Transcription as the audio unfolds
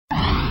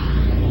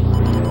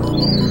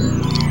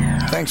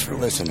Thanks for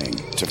listening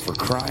to For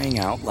Crying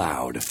Out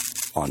Loud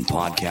on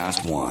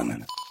Podcast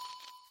One.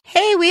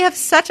 Hey, we have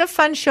such a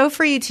fun show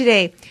for you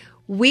today.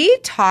 We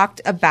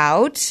talked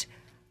about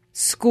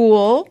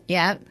school.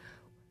 Yeah.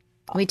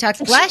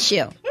 Bless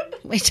you.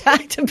 We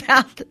talked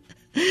about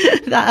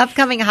the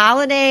upcoming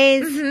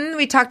holidays. Mm-hmm.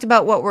 We talked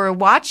about what we're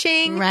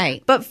watching.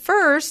 Right. But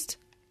first,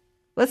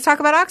 let's talk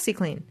about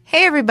OxiClean.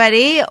 Hey,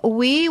 everybody.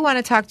 We want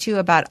to talk to you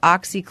about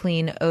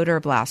OxiClean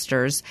odor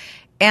blasters.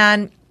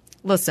 And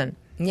listen.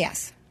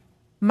 Yes.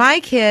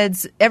 My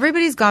kids,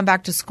 everybody's gone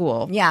back to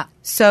school. Yeah.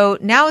 So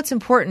now it's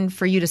important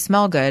for you to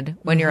smell good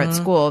when you're at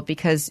school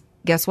because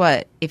guess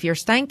what? If you're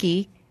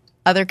stanky,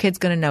 other kids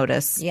going to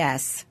notice.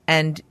 Yes.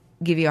 And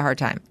give you a hard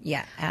time.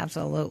 Yeah,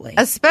 absolutely.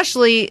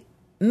 Especially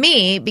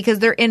me because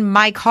they're in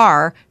my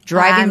car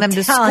driving them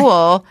to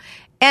school.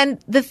 And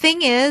the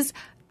thing is,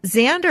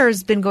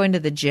 Xander's been going to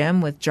the gym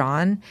with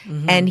John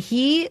and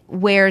he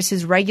wears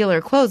his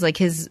regular clothes, like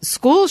his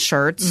school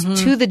shirts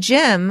to the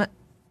gym.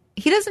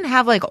 He doesn't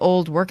have like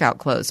old workout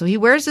clothes. So he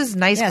wears his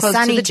nice clothes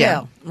to the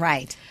gym.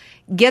 Right.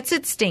 Gets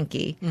it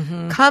stinky,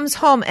 comes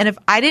home, and if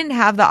I didn't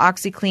have the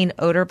OxiClean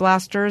odor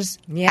blasters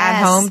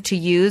at home to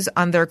use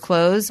on their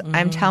clothes,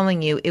 I'm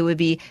telling you, it would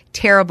be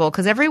terrible.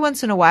 Because every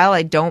once in a while,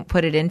 I don't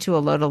put it into a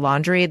load of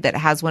laundry that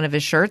has one of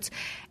his shirts.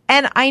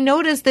 And I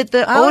noticed that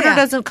the odor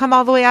doesn't come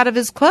all the way out of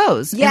his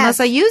clothes unless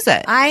I use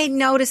it. I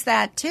noticed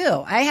that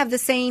too. I have the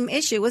same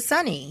issue with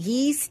Sonny.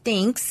 He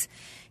stinks.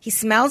 He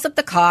smells up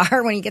the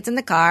car when he gets in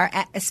the car,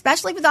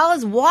 especially with all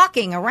his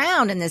walking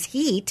around in this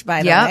heat,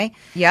 by the way.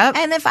 Yep.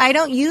 And if I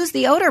don't use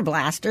the odor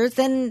blasters,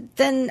 then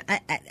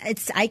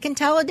I can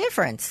tell a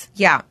difference.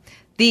 Yeah.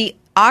 The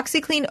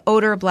OxiClean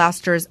odor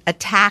blasters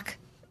attack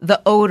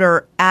the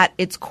odor at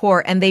its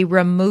core and they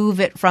remove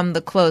it from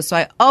the clothes. So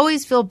I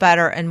always feel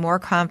better and more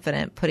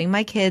confident putting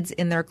my kids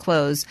in their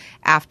clothes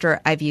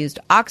after I've used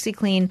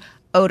OxiClean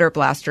odor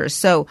blasters.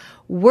 So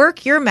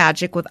work your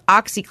magic with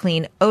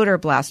OxiClean odor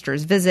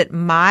blasters. Visit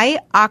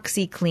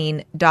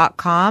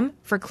myoxiclean.com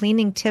for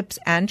cleaning tips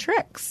and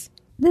tricks.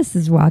 This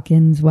is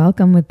Walk-Ins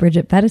Welcome with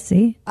Bridget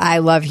Pedicy. I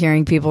love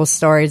hearing people's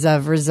stories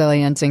of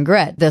resilience and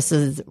grit. This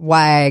is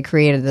why I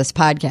created this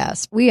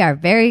podcast. We are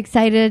very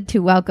excited to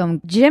welcome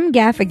Jim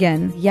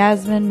Gaffigan,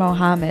 Yasmin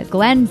Mohammed,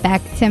 Glenn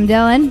Beck, Tim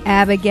Dillon,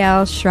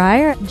 Abigail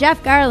Schreier,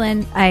 Jeff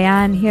Garland,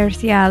 Ayan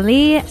Hirsi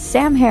Ali,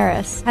 Sam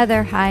Harris,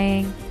 Heather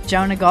Hying,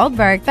 Jonah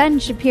Goldberg, Ben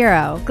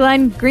Shapiro,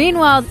 Glenn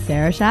Greenwald,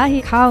 Sarah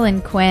Shahi,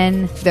 Colin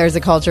Quinn. If there's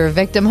a culture of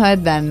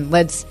victimhood, then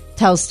let's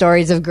tell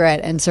stories of grit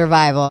and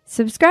survival.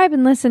 Subscribe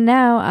and listen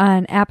now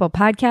on Apple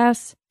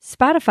Podcasts,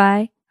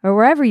 Spotify, or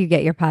wherever you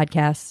get your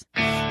podcasts.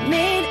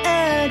 Made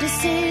a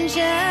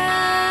decision.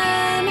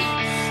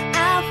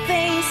 I'll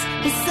face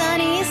the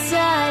sunny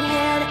side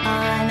head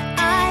on.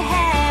 I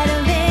had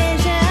a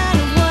vision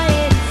of what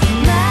it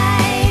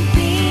might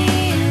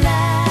be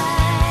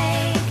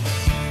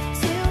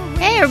like.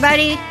 Hey,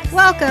 everybody.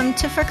 Welcome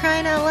to For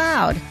Crying Out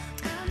Loud.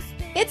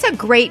 It's a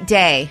great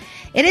day.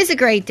 It is a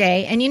great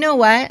day. And you know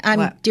what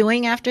I'm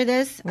doing after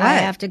this? What? I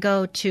have to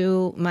go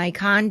to my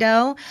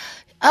condo.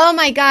 Oh,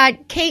 my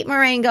God. Kate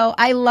Marengo,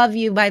 I love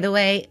you, by the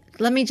way.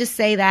 Let me just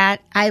say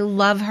that. I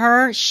love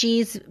her.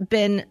 She's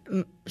making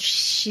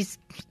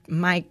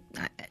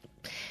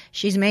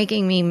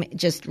me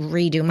just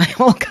redo my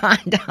whole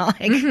condo. Like,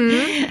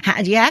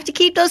 do you have to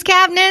keep those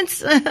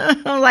cabinets?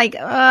 I'm like,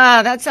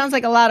 that sounds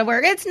like a lot of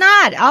work. It's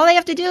not. All they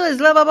have to do is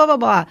blah, blah, blah, blah,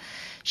 blah.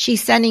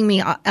 She's sending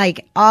me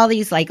like all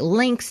these like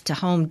links to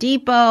Home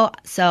Depot.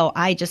 So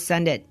I just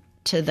send it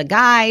to the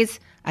guys.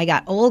 I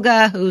got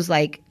Olga who's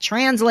like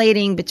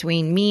translating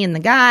between me and the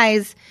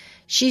guys.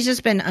 She's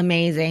just been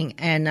amazing.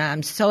 And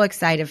I'm so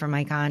excited for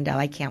my condo.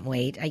 I can't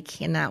wait. I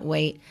cannot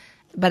wait.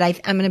 But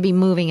I'm going to be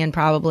moving in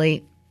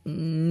probably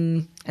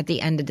at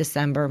the end of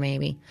December,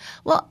 maybe.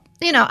 Well,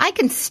 you know, I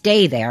can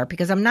stay there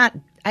because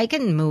I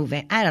can move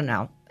it. I don't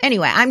know.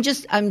 Anyway,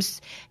 it's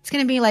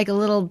going to be like a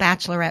little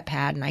bachelorette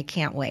pad and I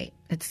can't wait.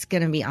 It's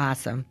going to be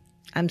awesome.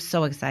 I'm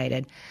so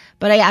excited.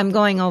 But I'm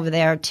going over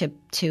there to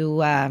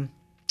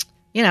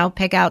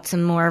pick out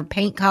some more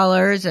paint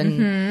colors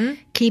and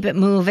keep it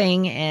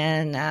moving.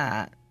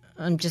 And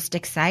I'm just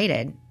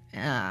excited.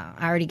 I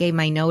already gave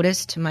my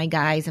notice to my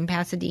guys in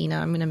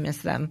Pasadena. I'm going to miss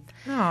them.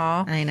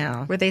 Aw. I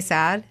know. Were they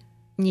sad?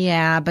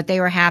 Yeah, but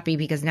they were happy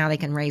because now they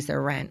can raise their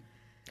rent.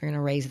 They're going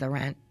to raise the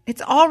rent.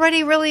 It's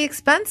already really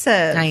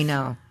expensive. I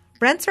know.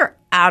 Rents are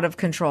out of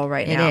control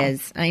right now. It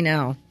is. I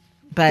know.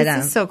 But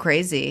this is so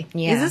crazy.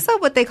 Yeah. Is this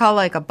what they call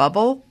like a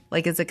bubble?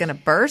 Like, is it going to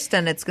burst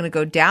and it's going to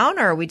go down,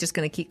 or are we just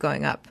going to keep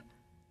going up?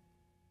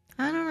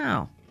 I don't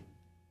know.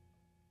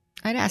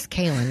 I'd ask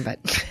Kaylin, but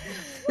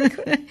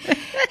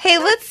Hey,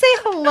 let's say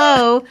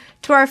hello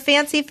to our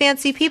fancy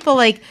people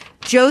like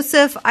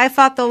Joseph. I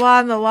fought the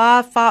law and the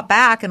law fought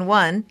back and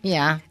won.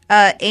 yeah.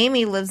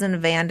 Amy lives in a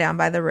van down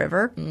by the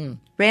river.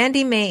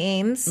 Randy May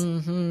Ames.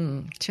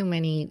 Too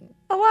many.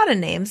 A lot of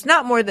names.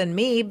 Not more than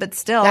me, but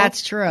still.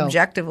 That's true.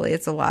 Objectively,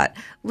 it's a lot.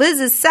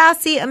 Liz is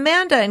sassy.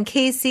 Amanda and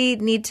Casey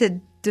need to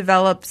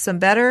develop some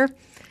better.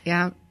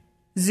 Yeah.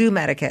 Zoom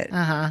etiquette.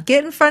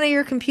 Get in front of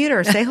your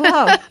computer. Say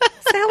hello.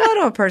 Say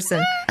hello to a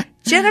person.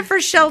 Jennifer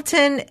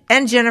Shelton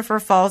and Jennifer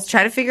Falls.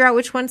 Try to figure out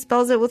which one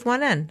spells it with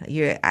one N.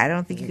 I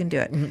don't think you can do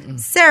it.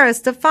 Sarah,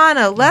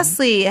 Stefano,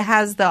 Leslie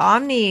has the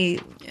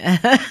Omnicroft.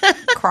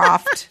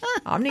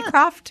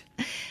 Omnicroft?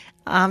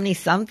 Omni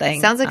something.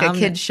 Sounds like a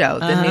kid's show,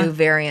 the new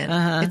variant.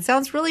 It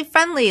sounds really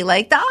friendly,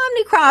 like the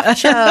Omnicroft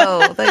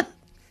show.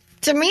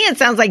 To me, it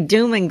sounds like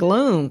doom and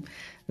gloom.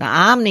 The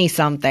Omni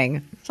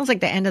something. Sounds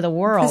like the end of the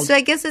world. So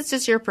I guess it's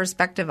just your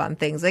perspective on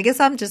things. I guess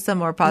I'm just a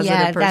more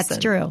positive person. That's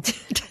true.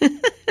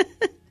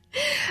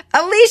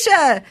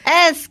 Alicia,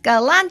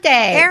 Escalante,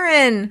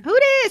 Aaron, who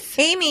dis?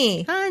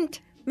 Amy, Hunt,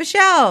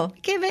 Michelle,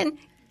 Kevin,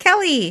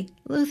 Kelly,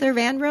 Luther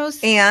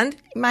Vandross, and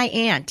my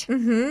aunt,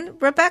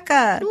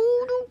 Rebecca,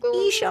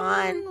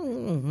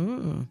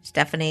 Eshawn,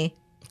 Stephanie,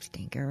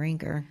 Stinker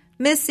Rinker,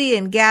 Missy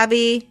and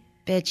Gabby,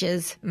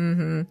 bitches,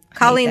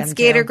 Colleen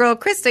Skater Girl,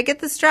 Krista, get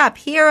the strap,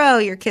 Hero,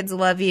 your kids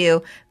love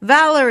you,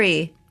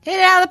 Valerie, hit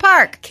it out of the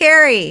park,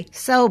 Carrie,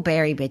 so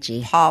berry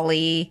bitchy,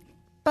 Holly,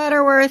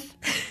 Butterworth,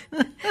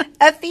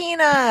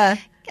 Athena,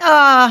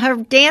 oh, her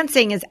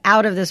dancing is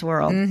out of this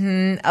world.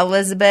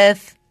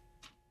 Elizabeth,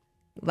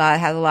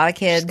 has a lot of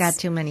kids. She's got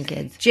too many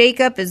kids.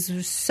 Jacob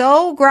is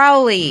so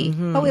growly,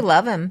 but we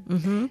love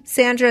him.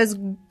 Sandra's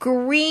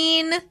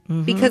green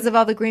because of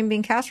all the green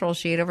bean casserole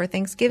she ate over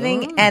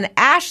Thanksgiving. And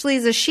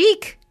Ashley's a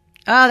chic.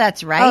 Oh,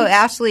 that's right. Oh,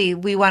 Ashley,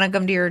 we want to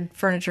come to your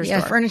furniture store.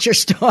 Yeah, furniture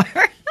store.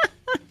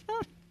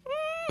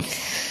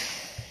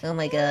 Oh,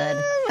 my God.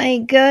 Oh, my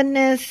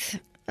goodness.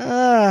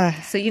 Ugh.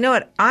 So you know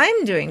what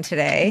I'm doing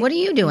today? What are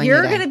you doing You're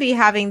today? going to be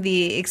having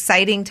the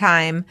exciting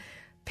time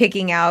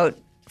picking out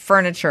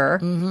furniture.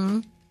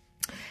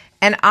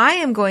 And I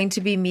am going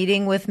to be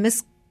meeting with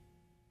Miss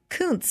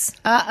Kuntz.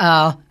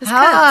 Uh-oh.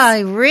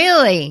 Oh,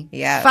 really?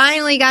 Yes.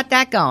 Finally got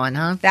that going,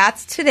 huh?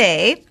 That's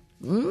today.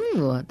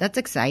 Ooh, that's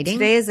exciting.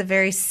 Today is a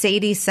very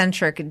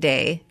Sadie-centric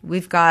day.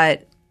 We've got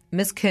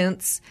Miss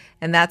Kuntz,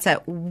 and that's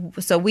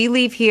so we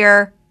leave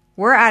here.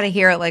 We're out of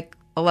here at like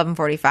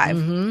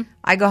 11:45.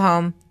 I go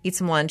home, eat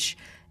some lunch,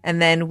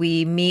 and then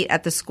we meet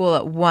at the school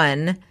at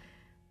 1.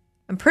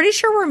 I'm pretty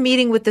sure we're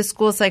meeting with the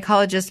school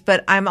psychologist,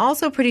 but I'm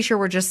also pretty sure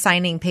we're just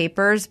signing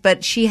papers.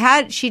 But she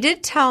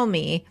did tell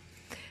me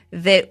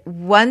that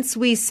once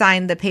we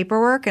sign the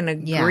paperwork and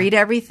agree to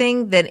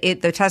everything, then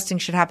the testing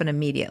should happen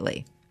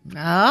immediately.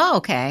 Oh,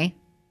 okay.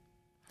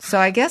 So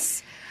I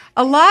guess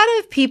a lot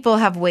of people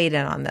have weighed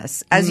in on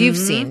this, as you've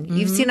seen.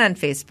 You've seen on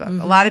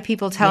Facebook. A lot of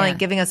people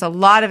giving us a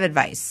lot of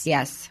advice.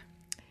 Yes.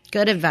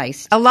 Good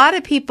advice. A lot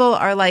of people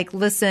are like,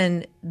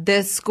 listen,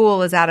 this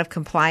school is out of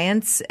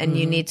compliance and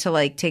you need to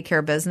like take care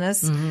of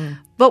business.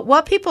 But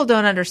what people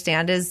don't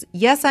understand is,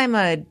 yes, I'm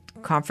a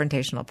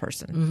confrontational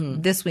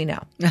person. This we know.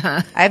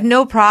 I have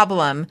no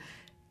problem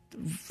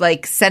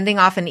like sending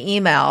off an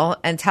email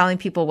and telling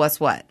people what's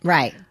what.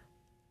 Right.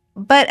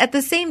 But at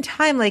the same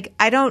time, like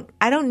I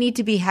don't need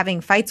to be having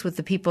fights with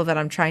the people that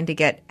I'm trying to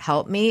get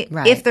help me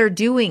if they're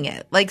doing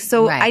it. Like,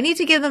 so I need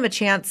to give them a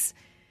chance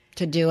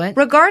to do it.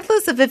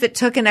 Regardless of if it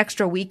took an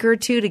extra week or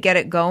two to get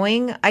it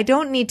going, I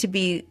don't need to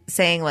be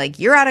saying like,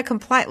 you're out of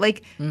compliance.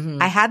 Like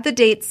I had the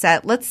date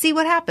set. Let's see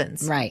what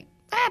happens. Right.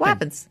 What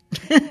happens?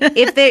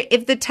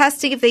 if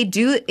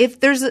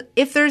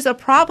there's a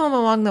problem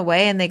along the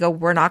way and they go,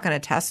 we're not going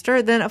to test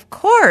her, then of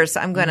course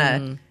I'm going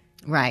to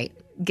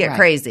get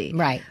crazy.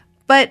 Right.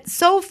 But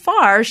so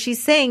far,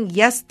 she's saying,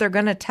 yes, they're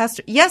going to test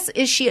her. Yes,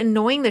 is she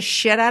annoying the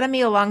shit out of me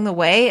along the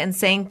way and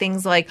saying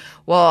things like,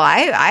 well,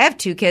 I have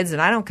 2 kids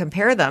and I don't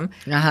compare them.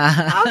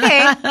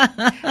 Okay.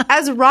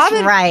 As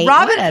Robin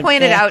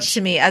pointed out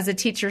to me as a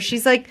teacher,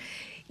 she's like,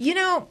 you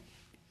know,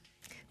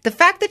 the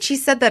fact that she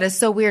said that is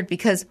so weird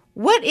because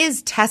what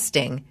is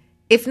testing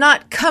if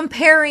not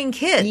comparing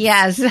kids?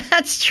 Yes,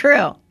 that's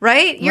true.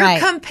 Right? You're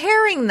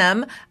comparing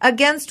them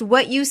against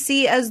what you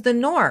see as the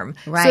norm.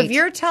 Right. So if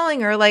you're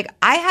telling her, like,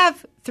 I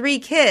have 3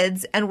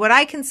 kids and what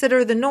I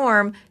consider the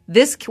norm,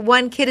 this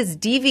one kid is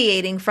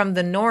deviating from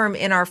the norm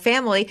in our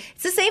family,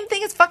 it's the same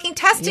thing as fucking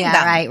testing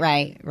them.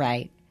 Right.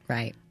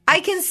 I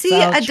can see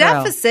a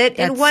deficit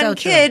in one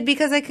kid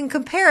because I can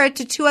compare it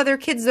to 2 other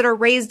kids that are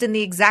raised in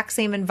the exact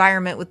same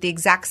environment with the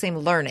exact same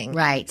learning.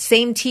 Right.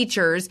 Same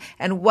teachers.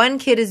 And one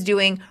kid is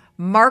doing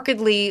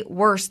markedly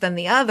worse than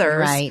the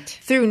others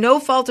through no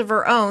fault of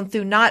her own,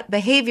 through not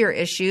behavior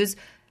issues.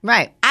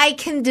 Right. I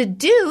can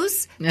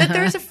deduce that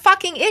there's a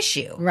fucking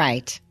issue.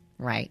 Right.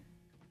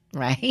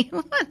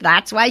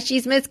 That's why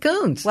she's Miss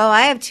Coons. Well,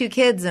 I have 2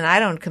 kids and I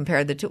don't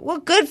compare the 2. Well,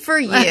 good for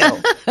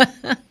you.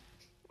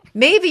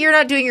 Maybe you're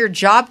not doing your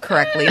job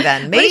correctly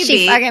then. Maybe. What is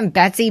she, fucking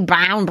Betsy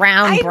Brown?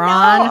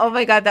 Know. Oh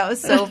my God, that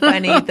was so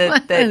funny.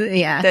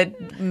 The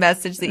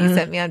message that you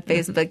sent me on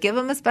Facebook. Give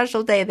them a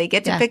special day. They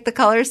get to pick the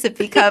color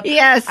sippy cup.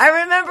 Yes.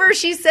 I remember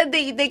she said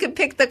that they could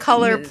pick the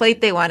color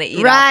plate they want to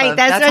eat off of.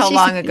 That's how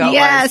long ago it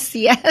was.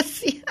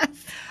 Yes.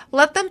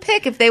 Let them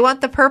pick. If they want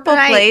the purple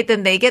plate,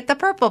 then they get the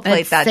purple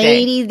plate that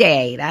day. Sadie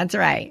Day. That's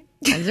right.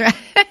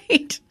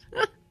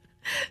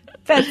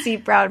 Betsy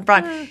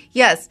Brown.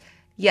 Yes.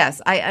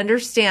 yes, I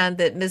understand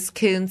that Miss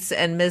Kuntz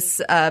and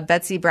Miss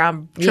Betsy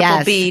Brown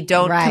Triple B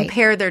don't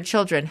compare their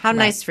children. How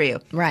nice for you.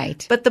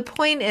 Right. But the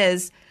point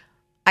is,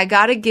 I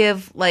got to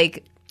give,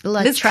 like,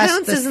 Miss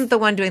Kuntz isn't the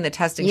one doing the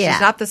testing. Yeah.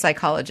 She's not the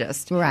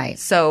psychologist. Right.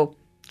 So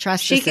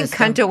trust she the can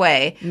system. cunt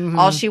away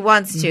all she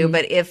wants to.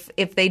 But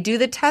if they do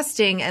the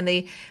testing and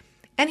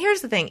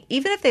here's the thing,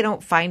 even if they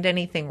don't find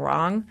anything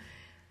wrong,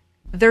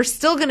 they're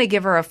still going to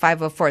give her a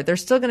 504. They're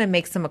still going to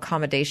make some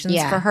accommodations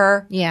for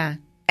her. Yeah.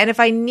 And if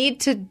I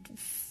need to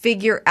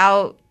figure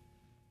out,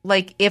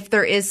 like, if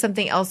there is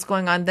something else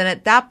going on, then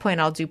at that point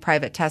I'll do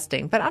private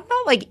testing. But I'm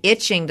not, like,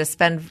 itching to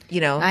spend,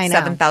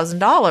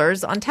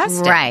 $7,000 on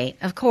testing. Right.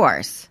 Of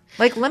course.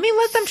 Like, let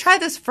them try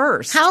this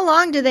first. How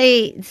long do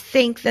they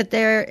think that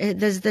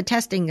is the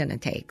testing going to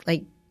take?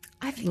 Like,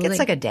 I think it's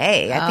like a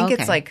day. I think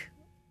it's like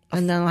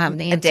and they'll have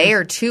the a answers. day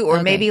or two,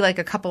 or maybe like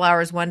a couple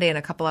hours one day and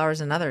a couple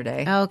hours another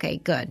day. Okay,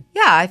 good.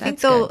 Yeah, I think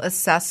That's they'll good.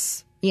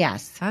 assess.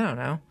 Yes. I don't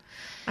know.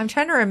 I'm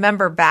trying to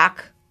remember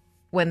back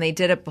when they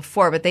did it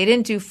before, but they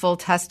didn't do full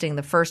testing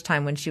the first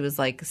time when she was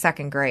like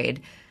second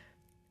grade.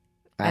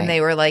 Right. And they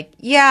were like,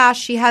 yeah,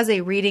 she has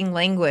a reading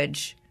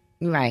language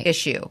Right.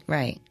 issue.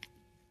 Right.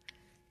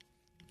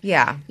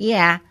 Yeah.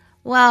 Yeah.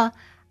 Well,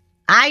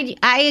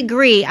 I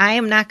agree. I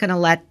am not going to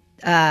let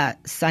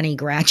Sonny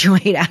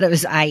graduate out of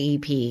his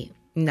IEP.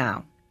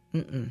 No.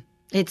 Mm-mm.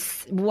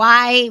 It's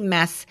why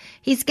mess.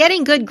 He's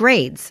getting good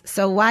grades,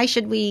 so why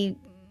should we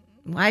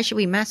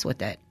mess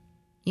with it?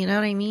 You know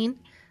what I mean?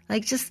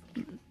 Like, just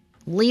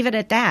leave it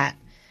at that.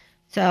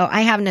 So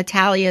I have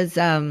Natalia's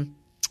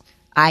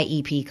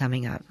IEP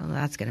coming up. Oh,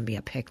 that's going to be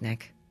a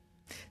picnic.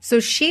 So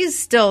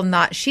she's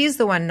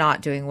the one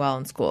not doing well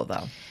in school,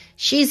 though.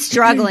 She's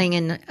struggling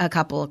in a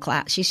couple of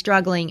classes. She's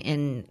struggling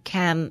in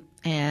chem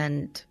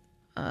and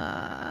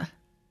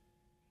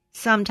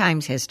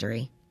sometimes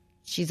history.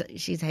 She's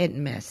hit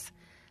and miss.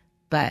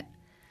 But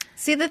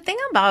see, the thing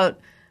about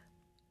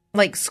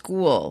like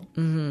school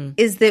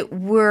is that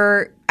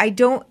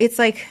it's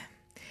like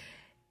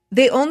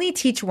they only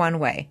teach one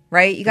way,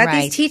 right? You got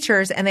these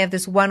teachers and they have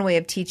this one way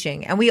of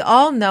teaching. And we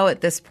all know at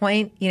this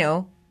point,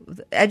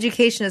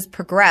 education has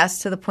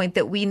progressed to the point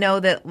that we know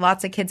that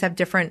lots of kids have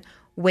different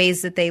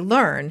ways that they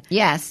learn.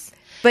 yes.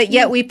 But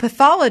yet we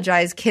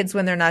pathologize kids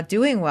when they're not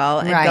doing well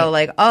and Right. go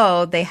like,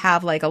 oh, they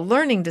have like a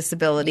learning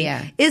disability.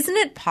 Yeah. Isn't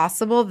it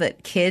possible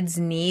that kids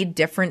need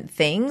different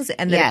things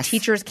and that Yes.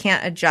 teachers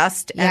can't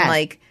adjust Yes. and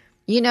like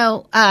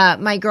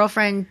my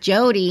girlfriend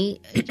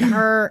Jody,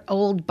 her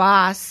old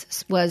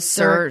boss was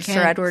Sir Ken,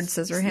 Edward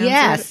Scissorhands?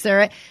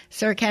 Yes,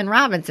 Sir Ken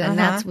Robinson.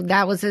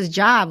 That was his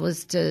job,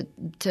 was to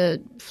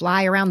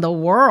fly around the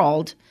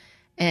world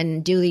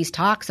and do these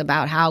talks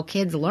about how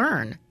kids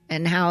learn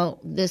and how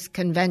this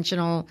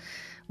conventional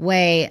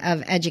way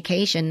of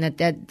education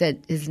that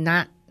is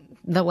not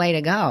the way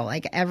to go.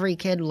 Like, every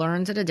kid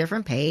learns at a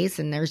different pace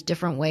and there's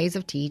different ways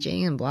of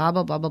teaching and blah,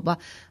 blah, blah, blah, blah.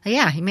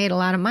 Yeah, he made a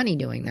lot of money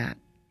doing that,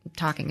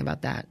 talking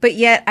about that. But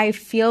yet I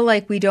feel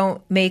like we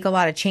don't make a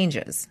lot of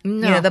changes.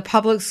 No. The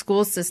public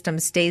school system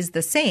stays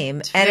the same.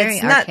 And very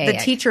it's not the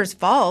archaic. teacher's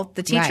fault.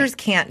 The teachers Right.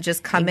 can't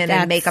just come in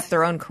That's- and make up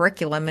their own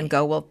curriculum and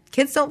go, well,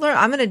 kids don't learn.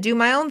 I'm going to do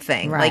my own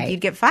thing. Right. Like,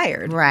 you'd get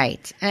fired.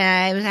 Right. And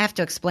I would have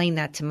to explain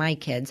that to my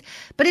kids.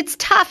 But it's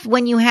tough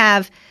when you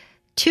have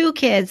two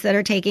kids that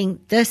are taking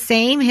the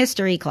same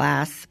history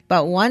class,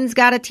 but one's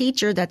got a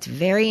teacher that's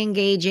very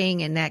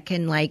engaging and that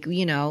can, like,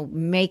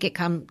 make it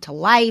come to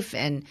life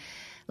and,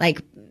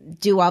 like,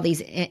 do all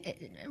these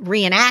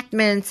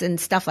reenactments and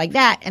stuff like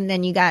that. And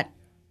then you got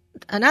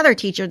another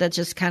teacher that's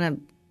just kind of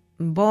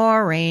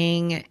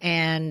boring.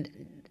 And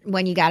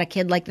when you got a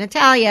kid like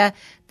Natalia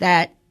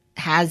that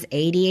has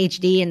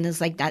ADHD and is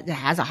like that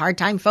has a hard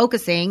time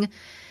focusing,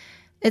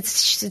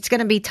 it's going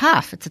to be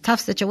tough. It's a tough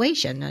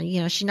situation.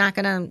 She's not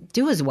going to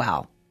do as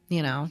well,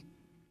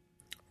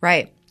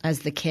 Right. as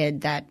the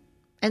kid that,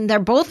 and they're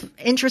both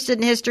interested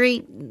in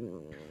history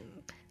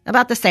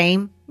about the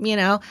same,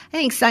 I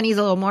think Sonny's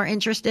a little more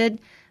interested,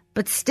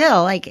 but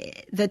still,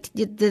 like,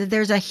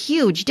 there's a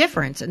huge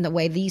difference in the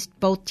way these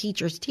both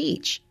teachers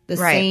teach the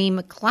Right.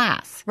 same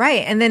class.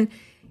 Right.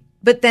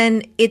 But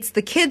then it's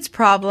the kid's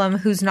problem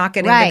who's not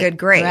getting Right, the good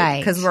grade. right.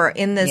 Because we're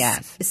in this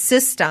Yes.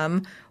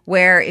 system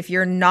where if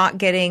you're not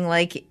getting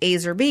like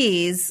A's or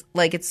B's,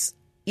 like, it's,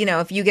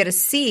 if you get a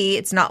C,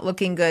 it's not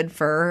looking good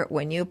for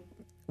when your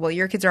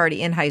kids are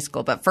already in high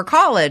school, but for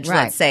college,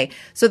 Right. let's say.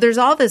 So there's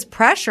all this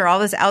pressure, all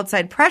this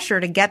outside pressure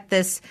to get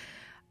this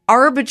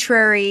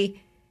arbitrary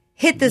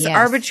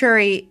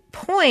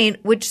point,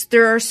 which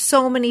there are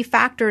so many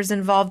factors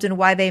involved in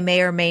why they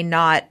may or may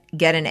not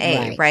get an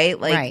A, right?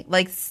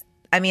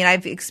 I mean,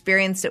 I've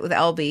experienced it with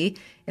LB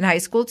in high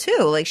school too.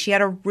 Like, she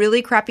had a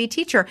really crappy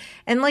teacher.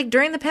 And like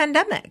during the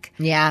pandemic,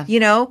 Yeah.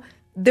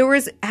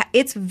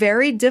 it's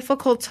very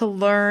difficult to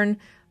learn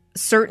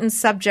certain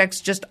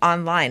subjects just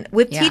online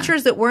with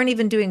teachers that weren't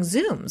even doing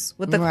Zooms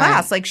with the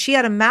class. Like, she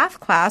had a math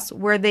class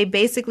where they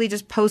basically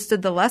just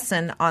posted the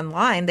lesson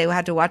online. They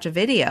had to watch a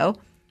video.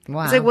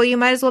 Wow. It's like, well, you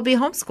might as well be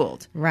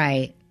homeschooled.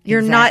 Right.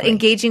 You're not Exactly.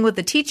 engaging with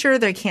the teacher.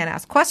 They can't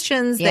ask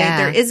questions. Yeah.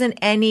 There isn't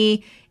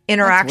any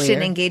interaction,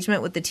 weird.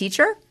 engagement with the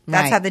teacher.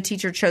 That's Right. how the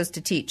teacher chose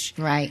to teach.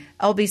 Right.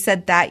 LB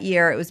said that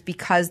year it was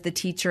because the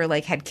teacher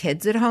like had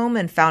kids at home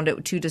and found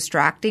it too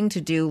distracting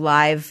to do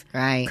live.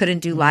 Right. Couldn't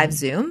do live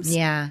Zooms.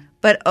 Yeah.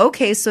 But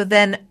okay, so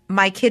then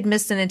my kid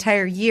missed an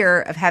entire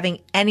year of having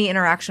any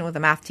interaction with a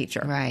math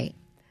teacher. Right.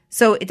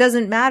 So it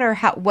doesn't matter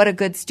what a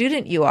good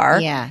student you are.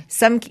 Yeah.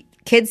 Some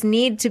kids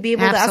need to be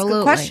able to ask Absolutely.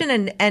 a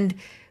question and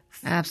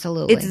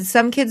Absolutely.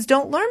 some kids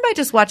don't learn by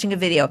just watching a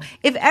video.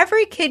 If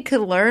every kid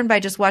could learn by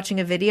just watching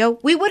a video,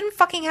 we wouldn't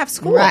fucking have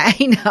school. Right.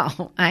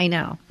 I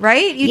know.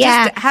 Right? You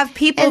Yeah. just have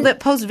people And that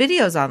post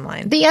videos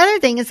online. The other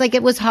thing is like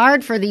it was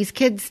hard for these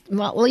kids,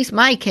 well, at least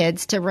my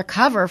kids, to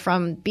recover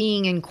from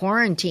being in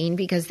quarantine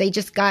because they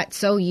just got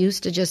so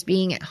used to just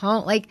being at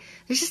home. Like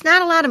there's just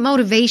not a lot of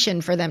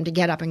motivation for them to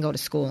get up and go to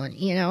school. And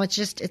it's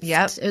just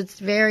it's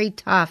very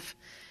tough.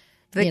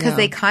 Because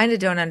they kind of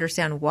don't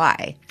understand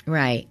why.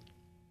 Right.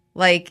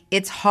 Like,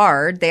 it's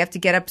hard. They have to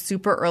get up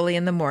super early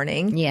in the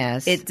morning.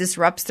 Yes. It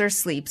disrupts their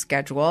sleep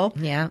schedule.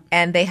 Yeah.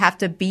 And they have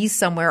to be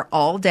somewhere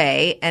all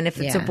day. And if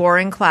it's a Yeah.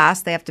 boring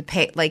class, they have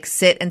to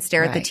sit and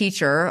stare at the Right.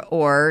 teacher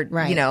or,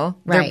 Right. they're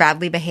Right.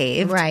 badly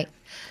behaved. Right.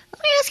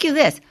 Let me ask you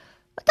this.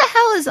 What the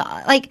hell is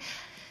like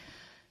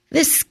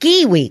this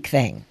ski week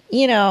thing?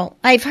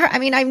 I've heard,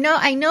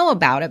 I know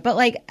about it, but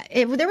like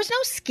there was no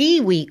ski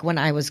week when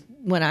I was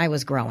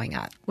growing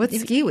up. What's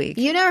ski week?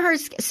 You never heard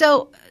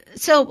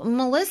so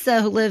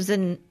Melissa, who lives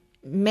in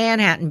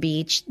Manhattan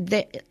Beach,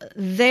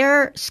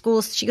 their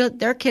schools,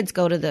 their kids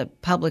go to the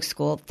public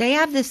school. They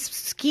have this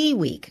ski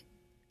week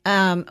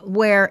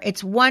where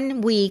it's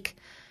 1 week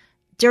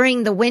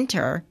during the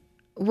winter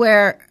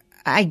where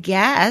I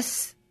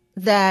guess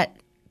that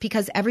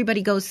because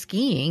everybody goes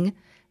skiing,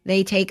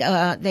 they take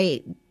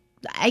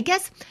I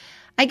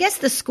guess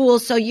the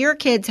schools. So your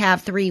kids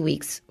have 3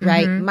 weeks,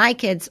 right? My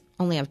kids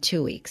only have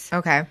 2 weeks.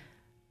 Okay.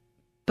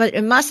 But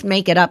it must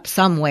make it up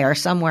somewhere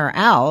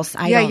else.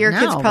 I don't know. Your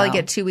kids probably though.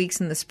 get 2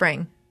 weeks in the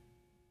spring.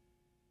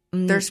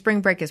 Their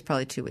spring break is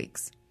probably 2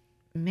 weeks.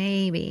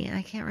 Maybe.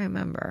 I can't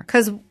remember.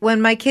 Because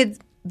when my kids,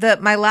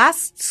 my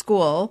last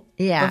school,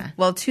 Yeah.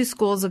 2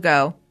 schools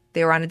ago,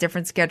 they were on a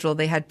different schedule.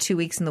 They had 2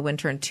 weeks in the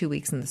winter and 2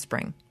 weeks in the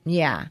spring.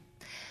 Yeah.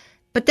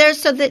 But their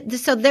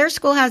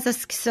school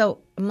has so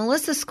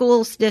Melissa's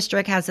school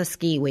district has a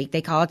ski week.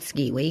 They call it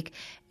ski week.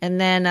 And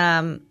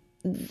then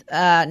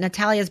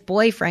Natalia's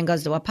boyfriend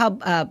goes to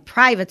a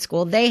private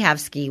school. They have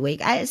ski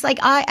week. It's like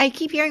I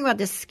keep hearing about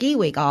this ski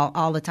week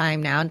all the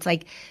time now. It's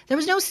like there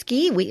was no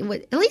ski week.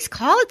 At least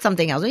call it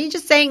something else. Are you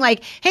just saying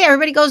like, hey,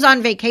 everybody goes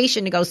on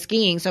vacation to go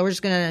skiing, so we're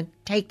just going to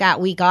take that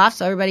week off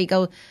so everybody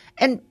go.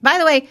 And by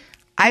the way,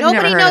 nobody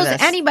never heard knows of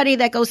this. anybody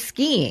that goes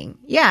skiing.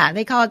 Yeah,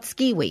 they call it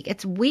ski week.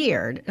 It's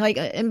weird. Like,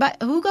 but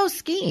who goes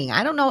skiing?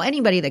 I don't know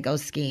anybody that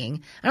goes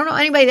skiing. I don't know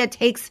anybody that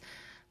takes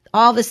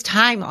all this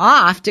time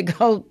off to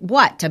go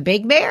to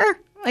Big Bear?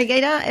 Like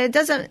it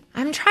doesn't.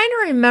 I'm trying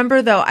to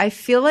remember though. I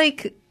feel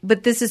like,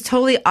 but this is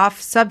totally off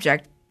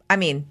subject. I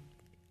mean,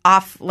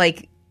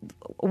 like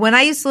when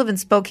I used to live in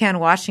Spokane,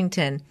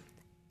 Washington,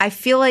 I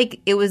feel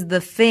like it was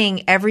the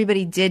thing.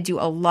 Everybody did do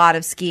a lot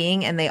of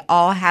skiing, and they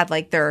all had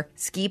like their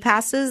ski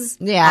passes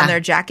on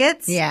their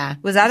jackets. Yeah.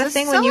 Was that a It's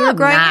thing so when you were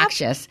growing up?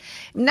 obnoxious.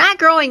 Not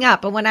growing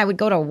up, but when I would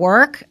go to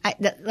work,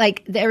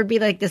 there would be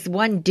like this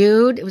one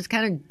dude. It was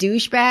kind of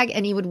douchebag,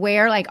 and he would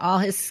wear like all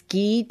his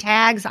ski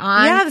tags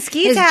on. Yeah, the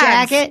ski his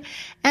tags. jacket,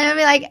 and I'd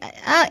be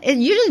like,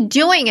 "You're just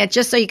doing it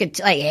just so you could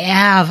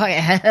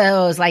it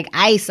was like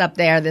ice up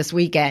there this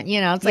weekend."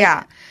 It's like,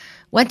 Yeah.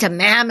 Went to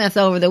Mammoth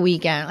over the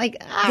weekend.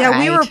 Like, all Yeah,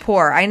 we right. were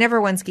poor. I never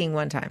went skiing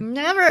one time.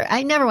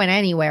 I never went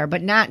anywhere,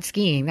 but not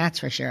skiing. That's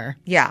for sure.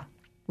 Yeah.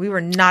 We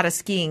were not a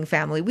skiing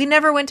family. We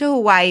never went to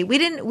Hawaii.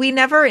 We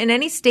never, in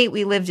any state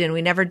we lived in,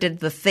 we never did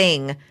the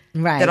thing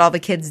Right. that all the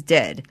kids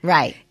did.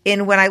 Right.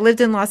 When I lived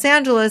in Los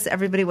Angeles,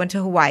 everybody went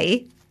to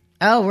Hawaii.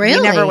 Oh,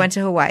 really? We never went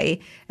to Hawaii.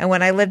 And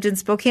when I lived in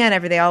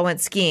Spokane, they all went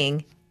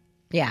skiing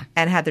Yeah.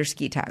 and had their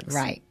ski tags.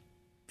 Right.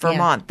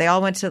 Vermont. They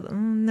all went to,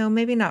 no,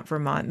 maybe not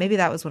Vermont. Maybe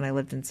that was when I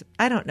lived in,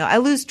 I don't know. I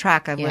lose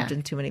track. I've lived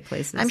in too many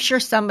places. I'm sure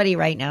somebody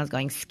right now is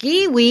going,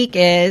 ski week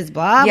is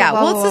blah, Yeah,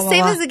 blah, well, blah, it's the blah,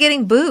 same blah. as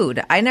getting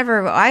booed.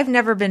 I've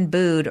never been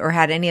booed or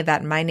had any of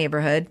that in my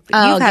neighborhood. But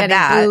Oh, you've had getting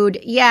that. booed.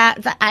 Yeah,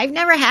 I've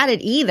never had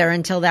it either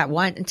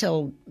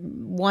until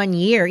 1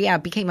 year. Yeah,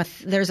 it became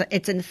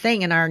it's a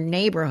thing in our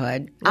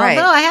neighborhood. Right.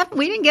 Although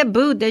we didn't get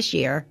booed this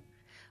year.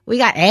 We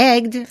got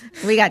egged.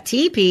 We got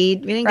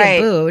TP'd. We didn't Right.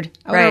 get booed.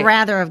 I would Right.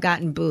 rather have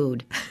gotten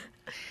booed.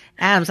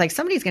 Adam's like,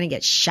 somebody's going to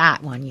get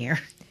shot 1 year.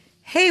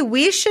 Hey,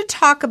 we should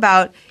talk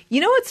about,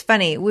 what's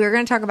funny? We were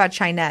going to talk about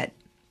Chinette.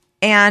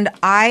 And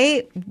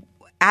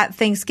at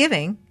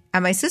Thanksgiving,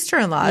 at my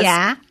sister-in-law's,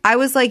 Yeah. I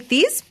was like,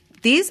 these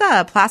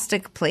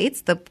plastic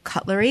plates, the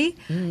cutlery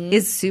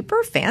is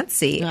super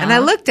fancy. And I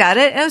looked at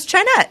it and it was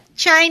Chinette.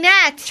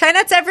 Chinette.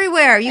 Chinette's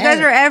everywhere. You guys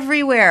are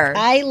everywhere.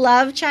 I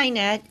love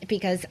Chinette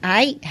because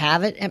I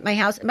have it at my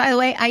house. And by the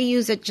way, I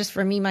use it just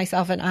for me,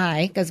 myself, and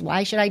I, because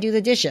why should I do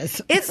the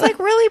dishes? It's like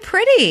really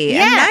pretty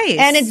and nice.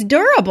 and it's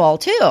durable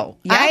too.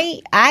 Yeah.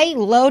 I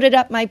loaded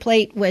up my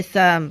plate with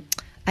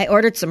I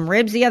ordered some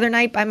ribs the other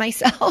night by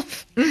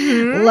myself,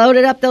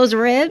 loaded up those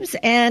ribs,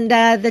 and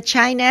the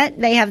Chinette,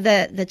 they have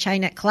the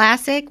Chinette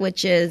Classic,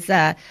 which is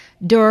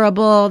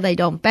durable, they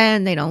don't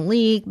bend, they don't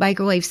leak,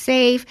 microwave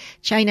safe.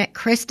 Chinette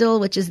Crystal,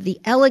 which is the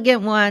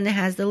elegant one that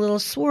has the little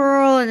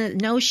swirl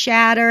and no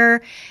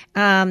shatter.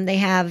 They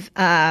have,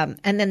 and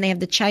then they have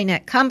the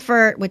Chinette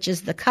Comfort, which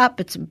is the cup.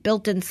 It's a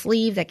built-in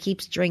sleeve that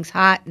keeps drinks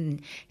hot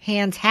and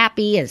hands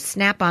happy. A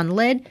snap-on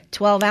lid,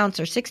 12 ounce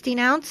or 16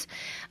 ounce.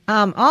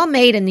 All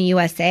made in the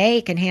USA.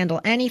 It can handle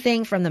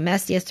anything from the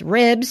messiest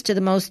ribs to the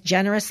most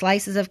generous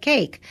slices of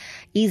cake.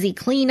 Easy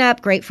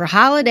cleanup, great for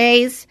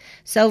holidays.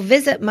 So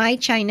visit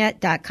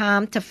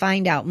mychinette.com to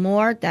find out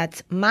more.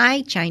 That's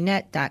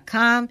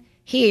mychinette.com.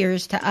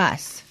 Here's to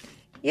us.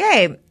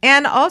 Yay.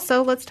 And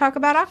also, let's talk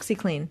about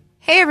OxiClean.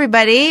 Hey,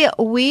 everybody.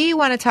 We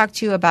want to talk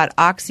to you about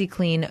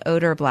OxiClean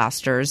odor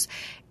blasters.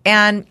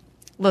 And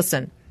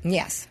listen.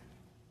 Yes.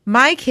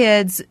 My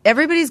kids,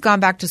 everybody's gone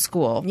back to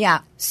school.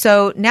 Yeah.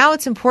 So now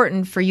it's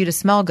important for you to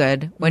smell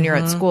good when you're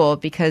at school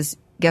because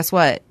guess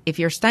what? If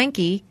you're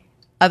stanky,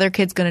 other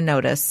kids going to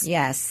notice.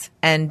 Yes.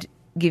 And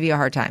give you a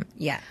hard time.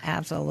 Yeah,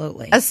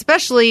 absolutely.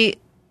 Especially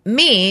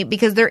me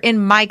because they're in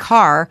my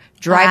car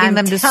driving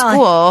them to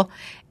school.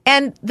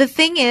 And the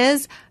thing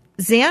is,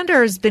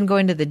 Xander's been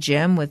going to the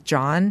gym with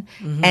John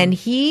and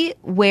he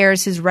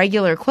wears his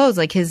regular clothes,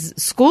 like his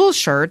school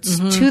shirts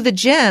to the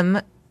gym.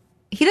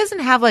 He doesn't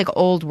have like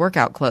old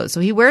workout clothes.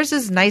 So he wears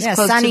his nice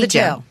clothes to the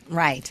gym. Too.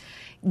 Right.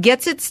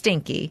 Gets it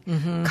stinky,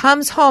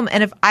 comes home.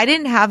 And if I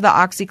didn't have the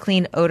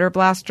OxiClean odor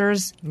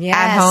blasters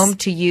at home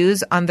to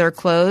use on their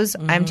clothes,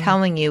 I'm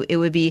telling you, it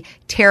would be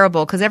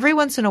terrible. Because every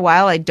once in a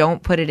while, I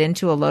don't put it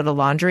into a load of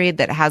laundry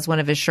that has one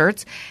of his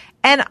shirts.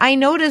 And I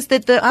noticed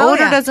that the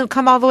odor doesn't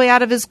come all the way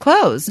out of his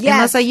clothes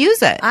unless I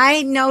use it.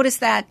 I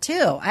noticed that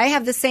too. I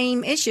have the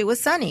same issue with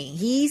Sonny.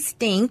 He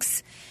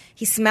stinks.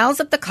 He smells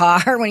up the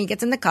car when he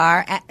gets in the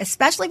car,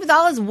 especially with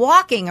all his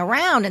walking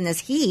around in this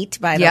heat,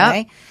 by the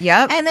way.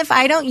 Yep. And if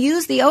I don't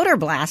use the odor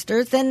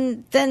blasters,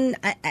 then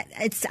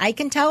I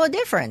can tell a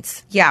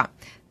difference. Yeah.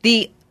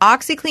 The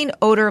OxiClean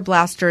odor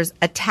blasters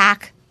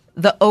attack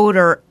the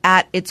odor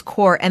at its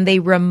core and they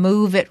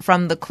remove it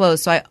from the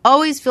clothes. So I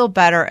always feel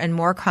better and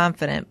more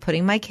confident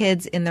putting my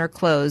kids in their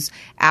clothes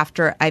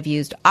after I've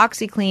used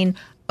OxiClean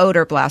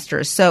odor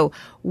blasters. So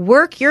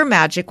work your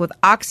magic with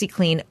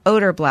OxiClean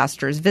odor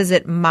blasters.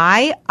 Visit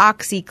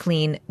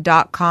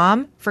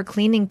myoxiclean.com for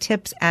cleaning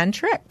tips and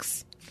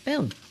tricks.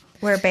 Boom.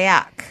 We're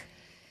back.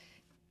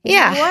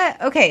 Yeah.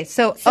 What? Okay.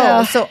 So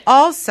also,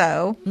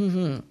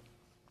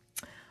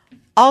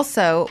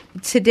 also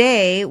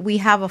today we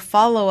have a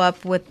follow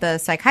up with the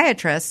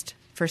psychiatrist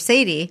for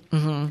Sadie.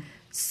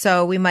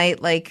 So we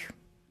might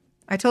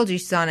I told you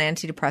she's on an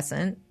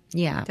antidepressant.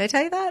 Yeah. Did I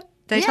tell you that?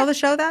 Did I tell the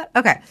show that?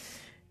 Okay.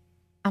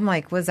 I'm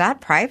like, was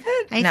that private?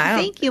 I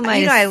think you might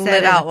You know, have I said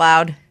lit it. out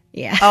loud.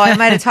 Yeah. Oh, I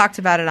might have talked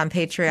about it on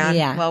Patreon.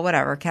 Yeah. Well,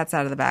 whatever. Cat's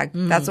out of the bag.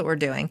 That's what we're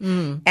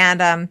doing.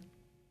 And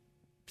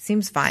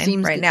seems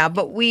fine right now.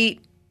 But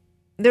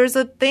there's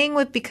a thing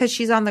with because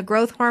she's on the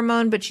growth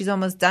hormone, but she's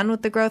almost done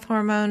with the growth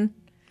hormone.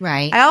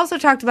 Right. I also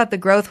talked about the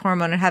growth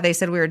hormone and how they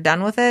said we were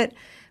done with it,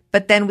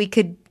 but then we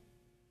could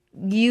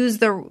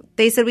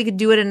they said we could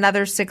do it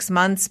another 6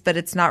 months, but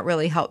it's not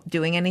really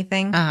doing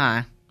anything.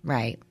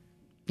 Right.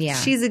 Yeah.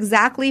 She's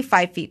exactly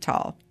 5 feet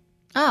tall.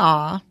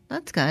 Oh,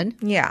 that's good.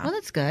 Yeah. Well,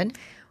 that's good.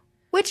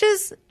 Which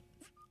is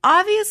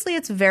obviously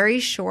it's very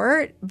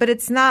short, but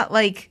it's not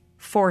like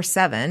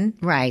 4'7".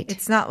 Right.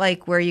 It's not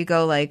like where you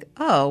go like,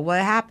 oh,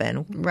 what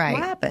happened? Right.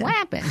 What happened? What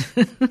happened?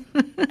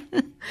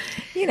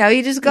 You know,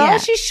 you just go, Yeah. oh,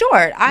 she's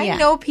short. I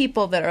know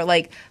people that are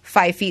like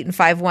 5 feet and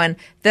 5'1"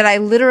 that I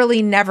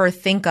literally never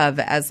think of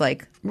as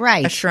like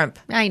Right. a shrimp.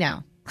 I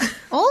know.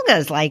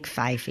 Olga's like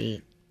 5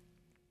 feet.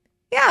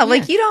 Yeah,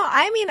 like you don't.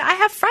 I mean, I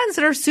have friends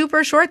that are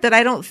super short that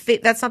I don't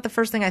think that's not the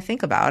first thing I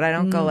think about. I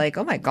don't go like,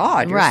 oh my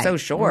god, you're Right. so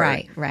short.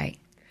 Right.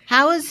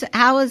 How is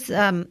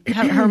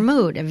her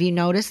mood? Have you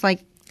noticed like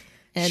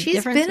a She's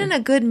difference been in a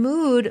good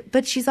mood,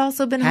 but she's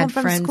also been home had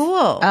from friends?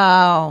 school.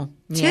 Oh,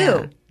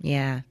 too.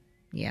 Yeah.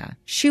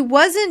 She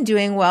wasn't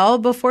doing well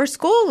before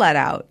school let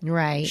out.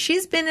 Right.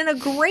 She's been in a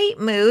great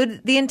mood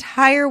the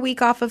entire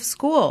week off of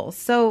school.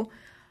 So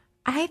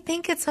I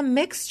think it's a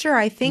mixture.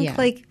 I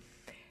think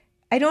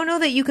I don't know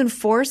that you can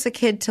force a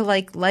kid to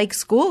like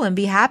school and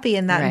be happy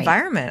in that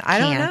environment. I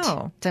don't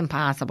know. It's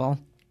impossible.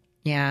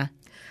 Yeah.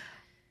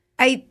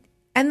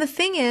 And the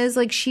thing is,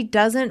 she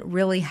doesn't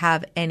really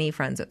have any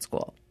friends at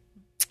school.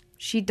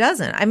 She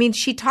doesn't. I mean,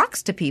 she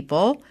talks to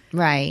people.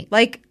 Right.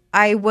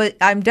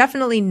 I'm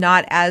definitely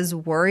not as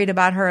worried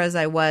about her as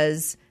I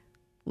was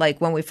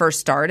when we first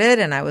started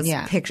and I was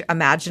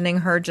imagining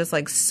her just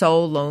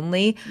so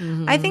lonely.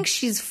 I think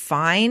she's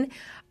fine.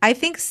 I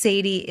think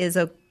Sadie is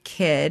a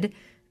kid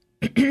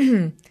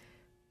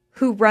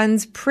who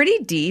runs pretty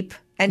deep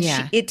and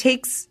it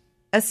takes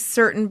a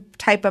certain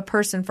type of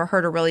person for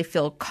her to really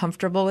feel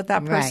comfortable with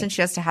that person. Right.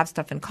 She has to have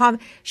stuff in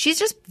common. She's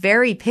just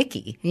very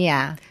picky.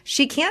 Yeah.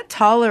 She can't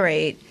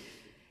tolerate.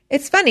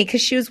 It's funny because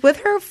she was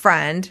with her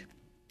friend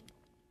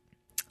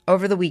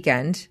over the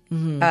weekend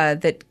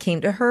that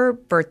came to her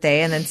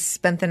birthday and then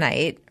spent the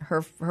night.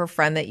 Her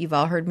friend that you've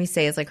all heard me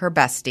say is like her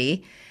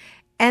bestie.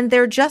 And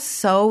they're just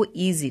so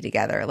easy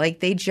together.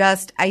 Like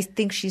I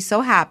think she's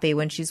so happy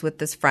when she's with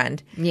this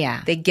friend.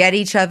 Yeah. They get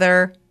each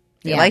other.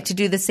 They Yeah. like to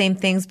do the same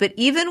things. But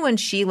even when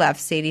she left,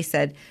 Sadie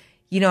said,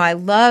 I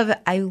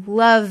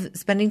love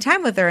spending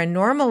time with her. And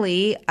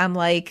normally I'm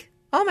like,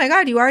 oh my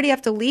God, you already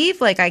have to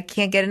leave? Like I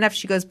can't get enough.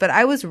 She goes, but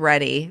I was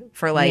ready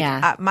for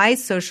my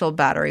social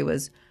battery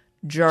was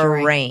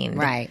drained.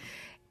 Right.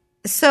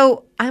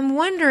 So I'm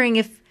wondering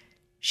if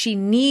she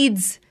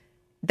needs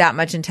that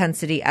much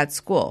intensity at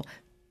school.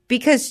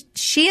 Because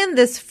she and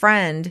this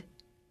friend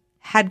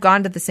had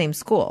gone to the same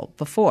school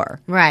before.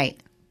 Right.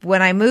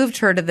 When I moved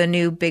her to the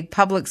new big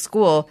public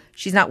school,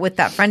 she's not with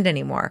that friend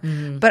anymore.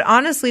 Mm-hmm. But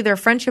honestly, their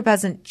friendship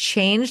hasn't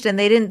changed and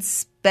they didn't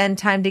spend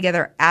time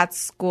together at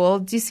school.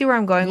 Do you see where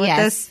I'm going with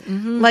Yes. this?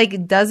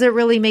 Like, does it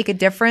really make a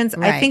difference? I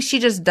Right. think she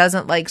just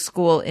doesn't like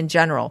school in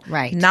general.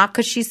 Right. Not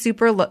because she's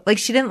super, like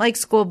she didn't like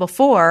school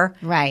before.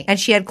 Right. And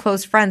she had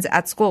close friends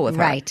at school with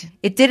her. Right.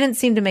 It didn't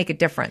seem to make a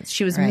difference.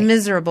 She was Right.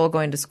 miserable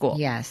going to school.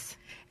 Yes.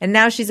 And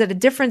now she's at a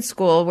different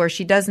school where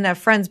she doesn't have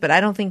friends, but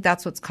I don't think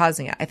that's what's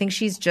causing it. I think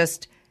she's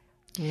just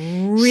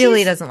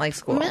really doesn't like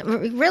school.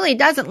 Really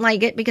doesn't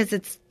like it because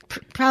it's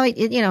probably,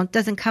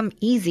 doesn't come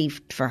easy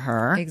for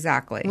her.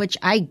 Exactly. Which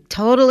I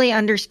totally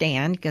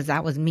understand because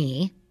that was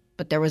me.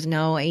 But there was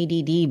no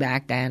ADD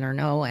back then or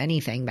no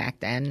anything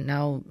back then.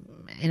 No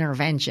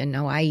intervention,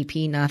 no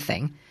IEP,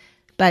 nothing.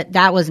 But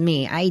that was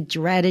me. I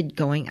dreaded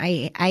going.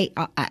 I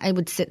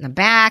would sit in the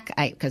back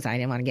because I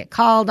didn't want to get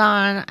called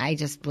on. I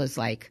just was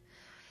like,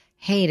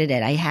 hated it.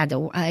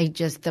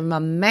 The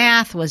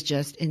math was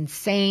just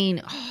insane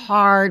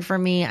hard for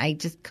me. I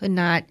just could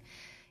not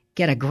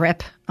get a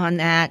grip on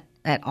that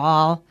at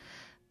all.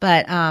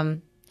 But,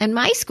 and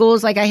my school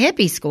is like a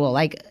hippie school.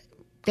 Like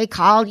you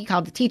called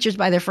the teachers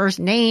by their first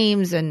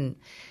names and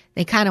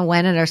they kind of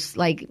went at us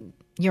like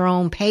your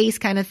own pace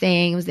kind of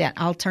thing. It was that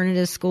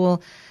alternative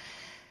school.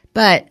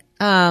 But,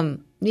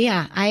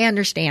 yeah, I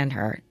understand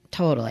her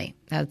totally.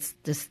 It's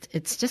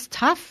just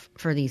tough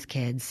for these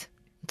kids.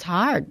 It's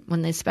hard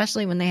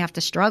especially when they have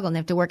to struggle and they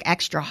have to work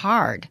extra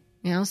hard.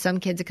 Some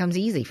kids it comes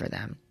easy for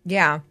them.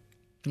 Yeah.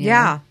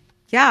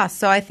 Yeah.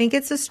 So I think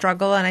it's a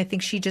struggle. And I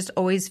think she just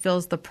always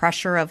feels the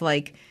pressure of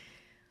I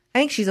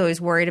think she's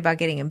always worried about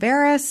getting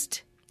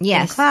embarrassed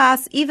in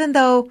class, even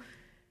though,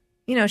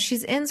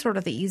 she's in sort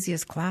of the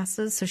easiest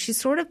classes. So she's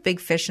sort of big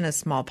fish in a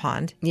small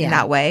pond in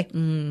that way.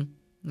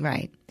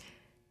 Right.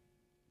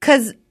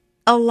 Because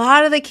a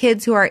lot of the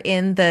kids who are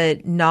in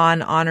the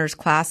non-honors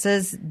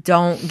classes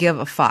don't give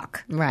a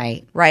fuck.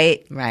 Right.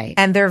 Right? Right.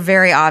 And they're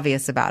very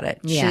obvious about it.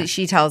 Yeah.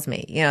 She tells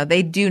me,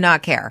 they do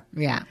not care.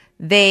 Yeah.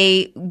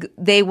 They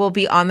will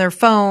be on their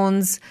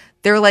phones.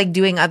 They're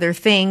doing other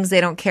things.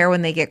 They don't care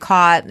when they get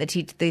caught. The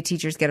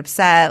teachers get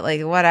upset,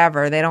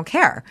 whatever. They don't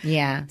care.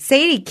 Yeah.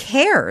 Sadie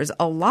cares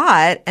a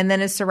lot and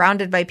then is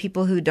surrounded by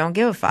people who don't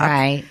give a fuck.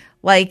 Right.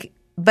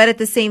 But at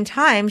the same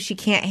time, she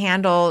can't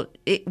handle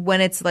it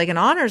when it's an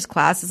honors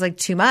class.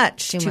 It's too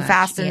much, too much,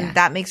 fast. And yeah.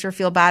 that makes her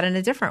feel bad in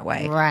a different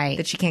way. Right.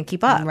 That she can't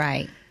keep up.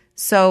 Right.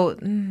 So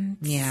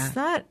Yeah. it's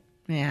not.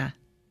 Yeah.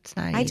 It's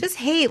not I easy. just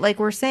hate,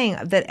 we're saying,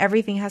 that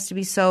everything has to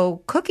be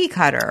so cookie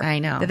cutter. I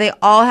know. That they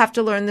all have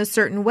to learn this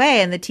certain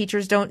way and the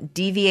teachers don't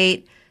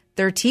deviate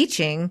their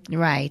teaching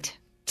Right.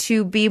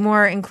 to be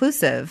more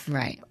inclusive.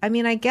 Right. I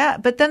mean, I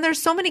get, but then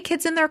there's so many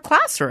kids in their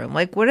classroom.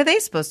 What are they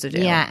supposed to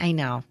do? Yeah, I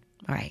know.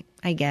 All right.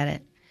 I get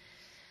it.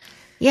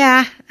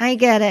 Yeah, I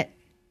get it.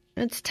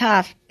 It's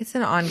tough. It's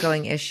an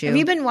ongoing issue. Have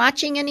you been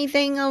watching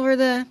anything over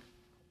the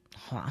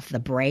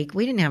break?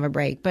 We didn't have a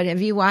break, but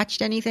have you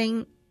watched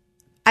anything?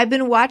 I've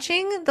been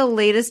watching the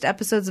latest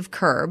episodes of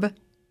Curb.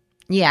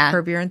 Yeah.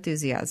 Curb Your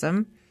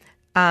Enthusiasm.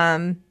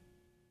 I'm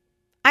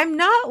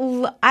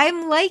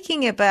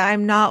liking it, but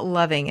I'm not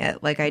loving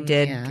it like I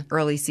did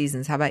early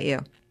seasons. How about you?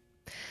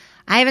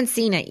 I haven't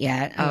seen it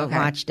yet. I haven't Okay.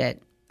 watched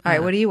it. All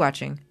right, what are you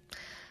watching?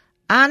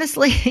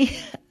 Honestly,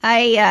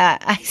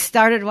 I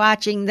started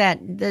watching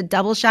the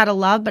Double Shot of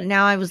Love, but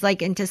now I was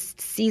into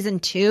season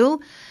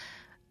 2,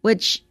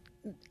 which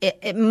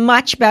it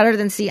much better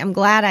than I'm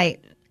glad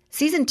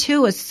season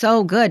 2 was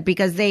so good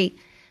because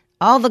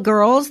all the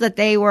girls that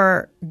they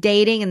were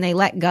dating and they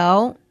let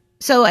go.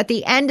 So at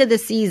the end of the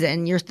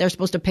season, they're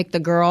supposed to pick the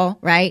girl,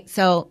 right?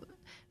 So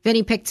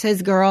Vinny picks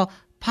his girl.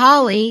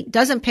 Paulie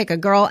doesn't pick a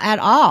girl at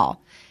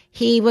all.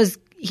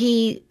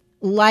 He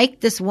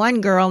liked this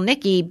one girl,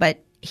 Nikki,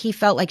 but he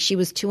felt like she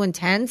was too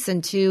intense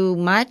and too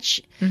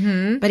much.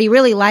 Mm-hmm. But he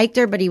really liked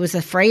her, but he was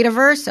afraid of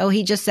her. So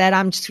he just said,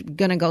 I'm just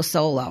going to go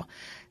solo.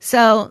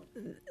 So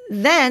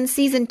then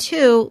season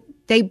 2,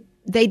 they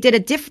did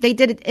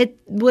it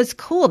was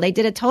cool. They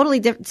did it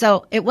totally different.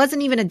 So it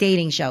wasn't even a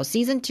dating show.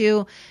 Season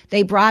 2,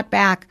 they brought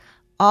back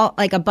all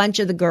a bunch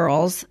of the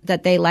girls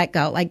that they let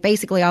go,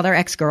 basically all their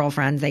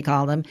ex-girlfriends, they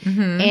call them,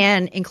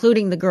 and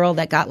including the girl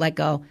that got let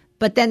go.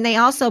 But then they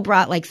also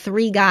brought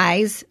 3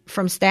 guys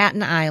from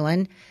Staten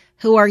Island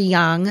who are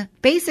young,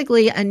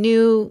 basically a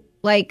new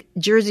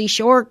Jersey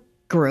Shore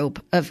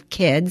group of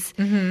kids,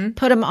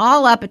 put them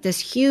all up at this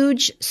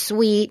huge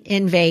suite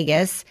in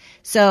Vegas.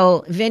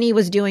 So Vinny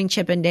was doing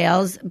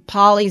Chippendales.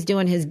 Paulie's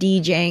doing his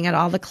DJing at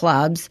all the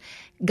clubs.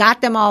 Got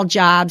them all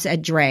jobs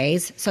at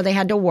Dre's, so they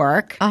had to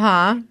work.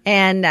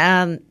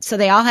 And so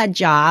they all had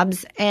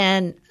jobs,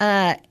 and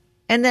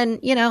then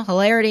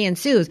hilarity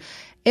ensues.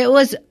 It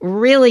was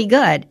really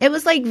good. It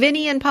was like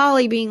Vinny and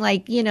Paulie being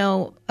like,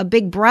 a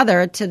big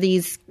brother to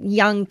these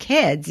young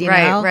kids, you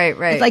know? Right.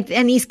 It's like,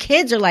 and these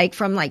kids are like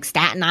from like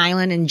Staten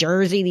Island and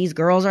Jersey. These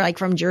girls are like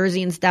from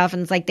Jersey and stuff.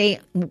 And it's like they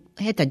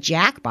hit the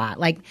jackpot.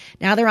 Like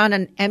now they're on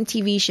an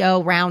MTV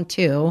show, round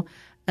 2,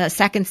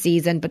 second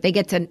season, but they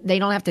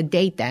don't have to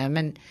date them.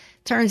 And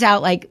turns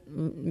out like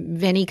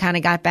Vinny kind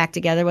of got back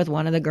together with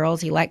one of the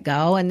girls he let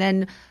go. And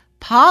then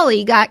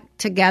Paulie got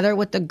together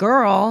with the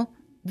girl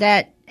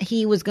that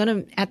he was going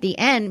to, at the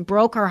end,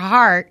 broke her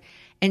heart.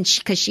 And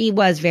because she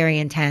was very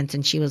intense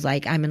and she was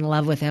like, I'm in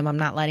love with him. I'm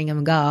not letting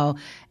him go.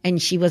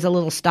 And she was a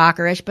little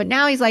stalkerish. But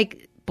now he's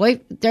like,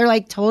 they're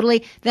like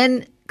totally.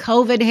 Then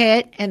COVID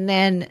hit and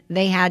then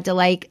they had to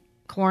like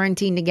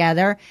quarantine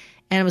together.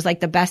 And it was like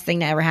the best thing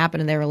that ever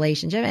happened in their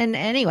relationship. And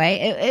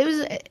anyway, it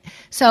was,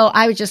 so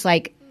I was just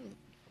like,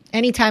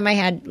 anytime I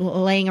had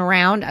laying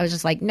around, I was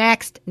just like,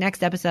 next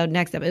episode.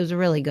 It was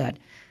really good.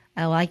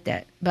 I liked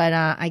it. But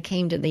I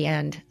came to the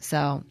end.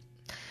 So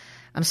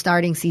I'm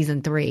starting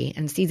season 3.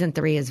 And season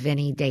 3 is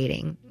Vinny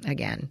dating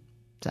again.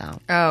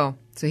 So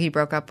he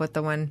broke up with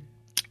the one.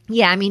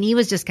 Yeah, I mean, he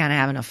was just kind of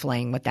having a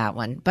fling with that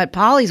one. But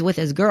Paulie's with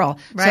his girl.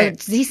 Right.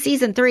 So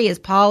season 3 is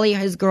Paulie,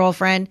 his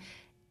girlfriend,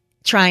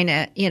 trying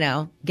to,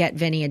 get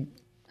Vinny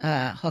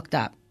hooked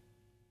up,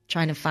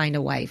 trying to find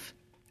a wife.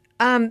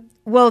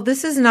 Well,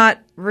 this is not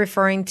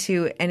referring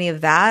to any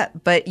of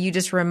that, but you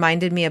just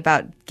reminded me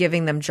about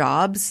giving them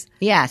jobs.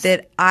 Yes.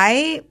 That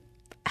I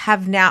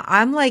have now.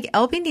 I'm like,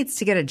 LB needs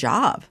to get a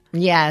job.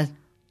 Yeah.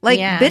 Like,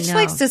 Yeah, bitch I know.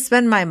 likes to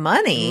spend my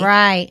money.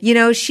 Right.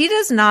 She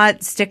does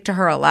not stick to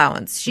her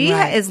allowance. She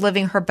Right. is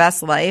living her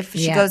best life.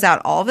 She Yeah. goes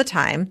out all the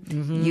time,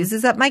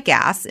 uses up my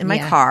gas in my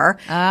Yeah. car,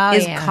 Oh,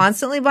 is yeah.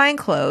 constantly buying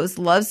clothes,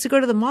 loves to go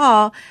to the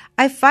mall.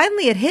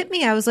 It hit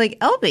me. I was like,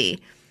 LB,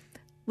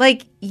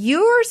 like,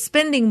 you're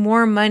spending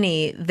more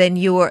money than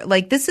you're,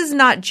 like, this is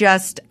not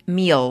just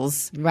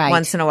meals Right.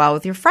 once in a while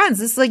with your friends.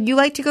 This is like, you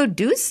like to go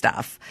do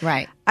stuff.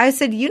 Right. I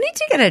said, you need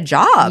to get a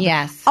job.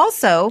 Yes.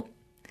 Also,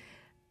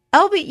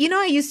 LB,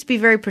 I used to be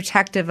very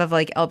protective of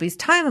like LB's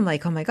time. I'm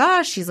like, oh my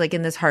gosh, she's like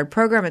in this hard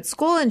program at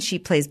school and she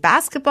plays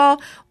basketball.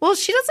 Well,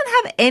 she doesn't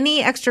have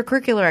any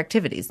extracurricular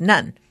activities,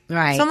 none.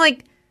 Right. So I'm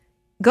like,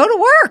 go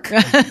to work.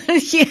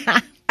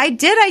 Yeah. I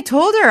did. I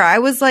told her. I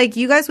was like,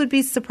 you guys would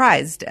be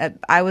surprised.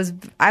 I was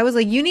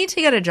like, you need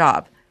to get a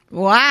job.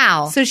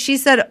 Wow. So she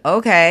said,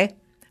 okay.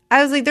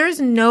 I was like, there's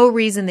no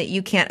reason that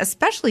you can't,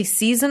 especially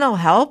seasonal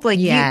help. Like,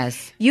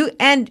 Yes.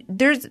 and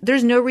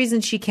there's no reason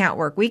she can't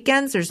work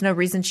weekends. There's no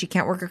reason she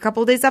can't work a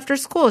couple of days after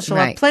school. She'll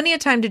Right. have plenty of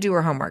time to do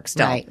her homework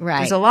still. Right.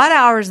 There's a lot of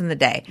hours in the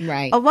day.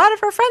 Right. A lot of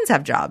her friends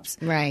have jobs.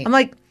 Right. I'm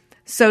like,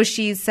 so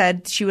she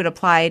said she would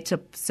apply to,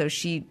 so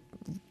she,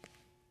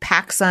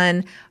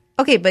 PacSun.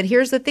 Okay, but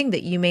here's the thing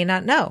that you may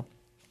not know.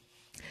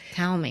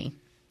 Tell me.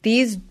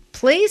 These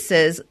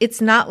places,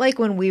 it's not like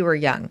when we were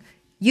young.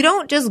 You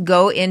don't just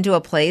go into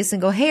a place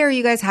and go, hey, are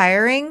you guys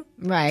hiring?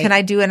 Right. Can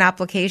I do an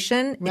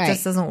application? Right. It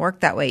just doesn't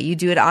work that way. You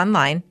do it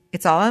online.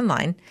 It's all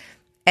online.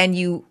 And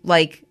you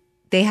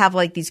they have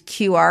like these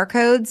QR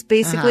codes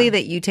basically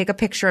that you take a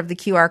picture of the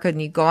QR code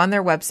and you go on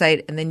their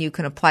website and then you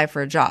can apply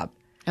for a job.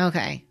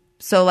 Okay.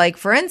 So like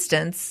for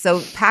instance,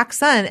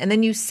 PacSun, and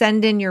then you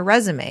send in your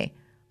resume.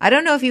 I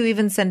don't know if you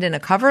even send in a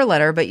cover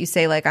letter, but you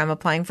say like, I'm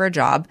applying for a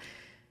job.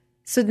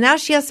 So now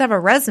she has to have a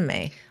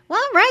resume.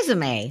 What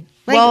resume?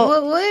 Like,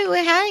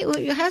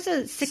 how's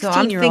a 16-year-old? So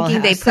I'm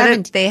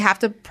thinking they have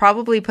to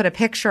probably put a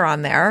picture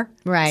on there,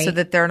 Right. So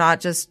that they're not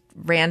just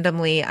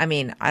randomly. I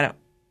mean,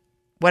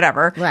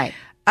 whatever, Right.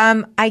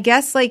 I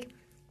guess like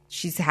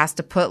she has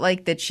to put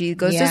like that she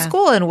goes to Yeah.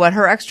 school and what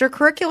her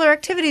extracurricular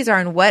activities are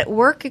and what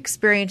work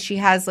experience she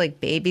has, like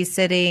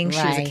babysitting.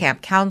 She's a Right.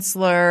 camp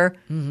counselor.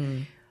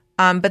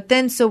 But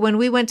then, so when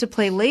we went to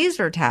play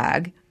laser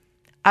tag,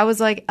 I was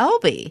like,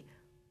 LB,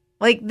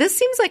 like this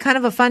seems like kind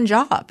of a fun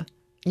job.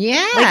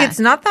 Yeah. Like it's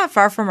not that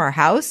far from our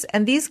house,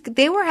 and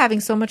they were having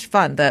so much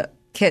fun. The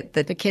kids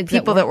that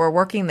that were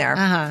working there,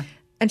 Uh-huh.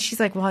 and she's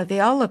like, "Well,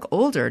 they all look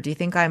older. Do you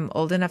think I'm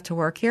old enough to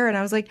work here?" And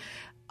I was like,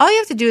 "All you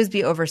have to do is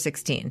be over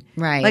 16,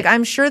 Right. Like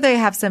I'm sure they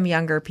have some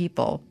younger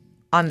people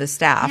on the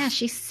staff. Yeah,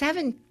 she's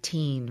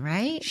 17,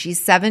 right? She's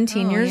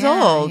 17 years yeah,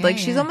 old. yeah, like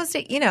she's yeah. almost,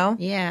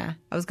 Yeah.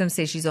 I was going to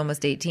say she's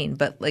almost 18,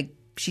 but like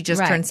she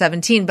just Right. turned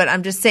 17. But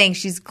I'm just saying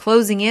she's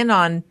closing in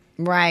on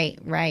Right.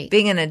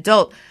 being an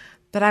adult."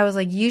 But I was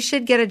like, you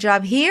should get a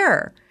job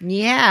here.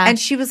 Yeah. And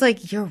she was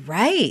like, you're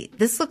right.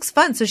 This looks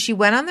fun. So she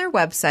went on their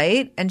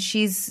website and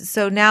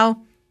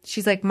now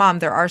she's like, Mom,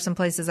 there are some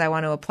places I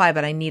want to apply,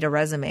 but I need a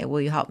resume. Will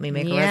you help me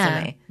make a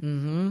resume?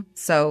 Mm-hmm.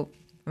 So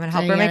I'm going to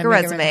help her make a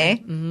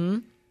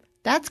resume.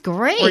 That's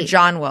great. Or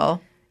John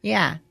will.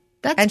 Yeah.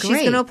 That's And great.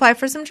 she's going to apply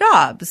for some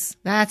jobs.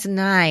 That's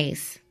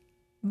nice.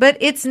 But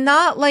it's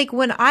not like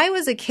when I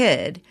was a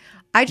kid,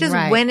 I just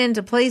Right. went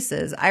into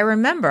places. I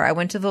remember I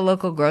went to the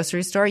local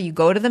grocery store. You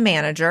go to the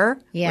manager.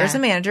 Yeah. Where's the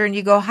manager? And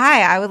you go,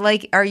 hi,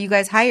 are you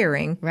guys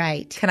hiring?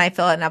 Right. Can I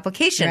fill out an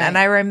application? Right. And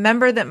I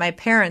remember that my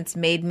parents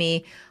made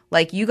me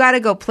like, you got to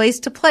go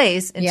place to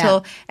place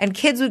until, and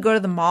kids would go to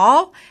the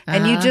mall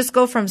and you just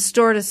go from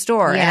store to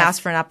store and Yes.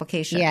 ask for an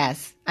application.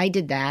 Yes, I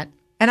did that.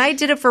 And I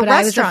did it for But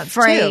restaurants I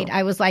was afraid. too.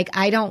 I was like,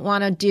 I don't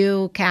want to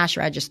do cash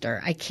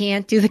register. I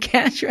can't do the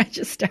cash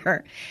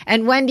register.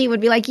 And Wendy would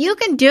be like, you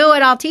can do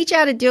it. I'll teach you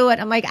how to do it.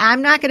 I'm like,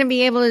 I'm not going to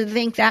be able to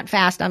think that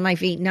fast on my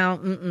feet. No.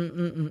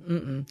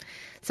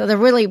 So they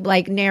really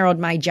like narrowed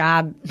my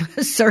job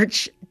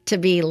search to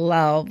be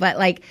low. But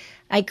like,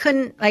 I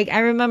couldn't, like, I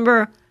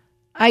remember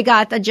I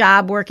got the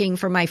job working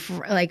for my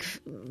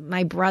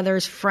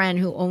brother's friend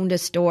who owned a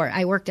store.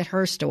 I worked at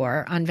her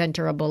store on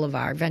Ventura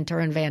Boulevard,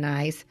 Ventura and Van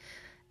Nuys.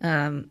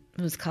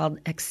 It was called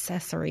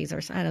Accessories or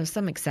I don't know,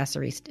 some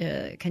accessories.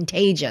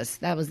 Contagious.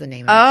 That was the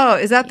name of it. Oh,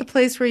 is that the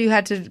place where you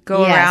had to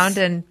go Yes. around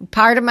and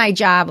Part of my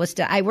job was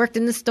I worked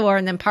in the store,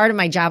 and then part of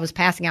my job was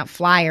passing out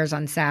flyers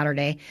on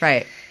Saturday.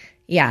 right?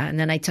 Yeah, and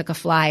then I took a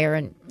flyer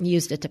and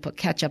used it to put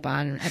ketchup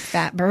on at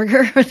Fat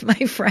Burger with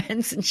my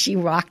friends, and she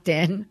walked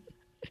in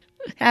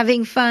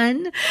having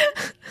fun.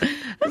 I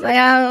was like,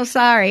 oh,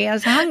 sorry, I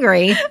was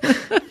hungry.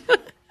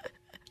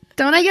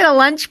 Don't I get a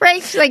lunch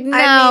break? She's like, no.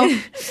 I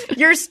mean,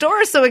 your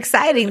store is so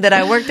exciting that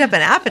I worked up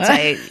an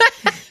appetite.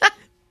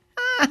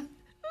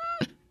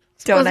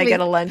 Don't I get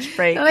a lunch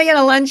break? Don't I get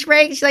a lunch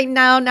break? She's like,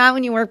 no, not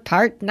when you work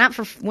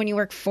when you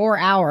work 4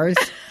 hours.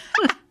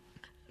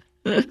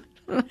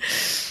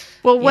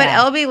 Well, what Yeah.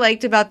 Elby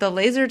liked about the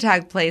laser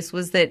tag place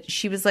was that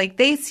she was like,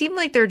 they seemed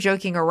like they're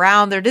joking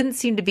around. There didn't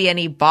seem to be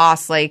any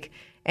boss, like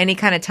any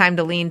kind of time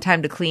to lean,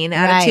 time to clean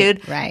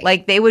attitude. right.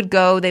 Like they would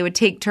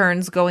take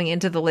turns going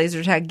into the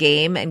laser tag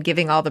game and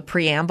giving all the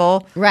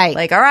preamble. Right.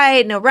 Like, all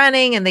right, no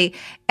running.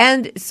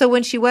 And so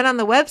when she went on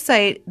the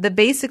website,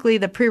 basically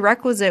the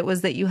prerequisite was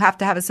that you have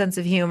to have a sense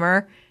of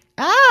humor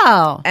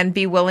Oh, and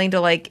be willing to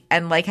like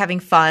having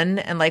fun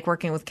and like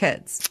working with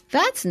kids.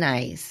 that's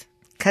nice.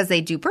 Because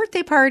they do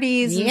birthday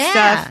parties and Yeah.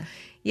 stuff.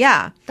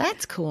 Yeah.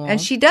 That's cool. And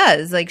she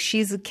does. Like,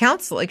 she's a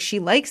counselor. Like, she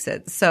likes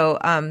it. So,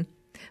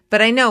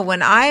 but I know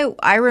when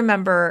I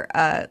remember,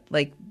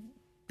 like,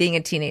 being a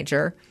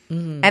teenager.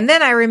 And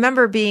then I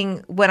remember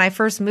when I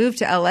first moved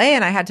to LA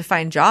and I had to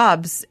find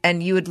jobs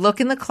and you would look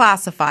in the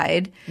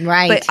classified.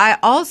 Right. But I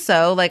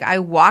also, like, I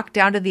walked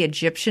down to the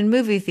Egyptian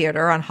movie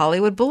theater on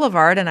Hollywood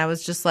Boulevard and I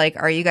was just like,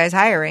 are you guys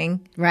hiring?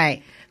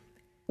 Right.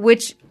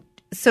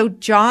 So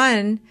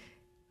John,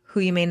 who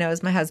you may know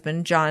as my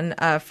husband, John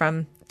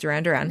from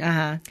Duran Duran.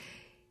 Uh-huh.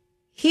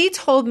 He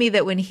told me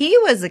that when he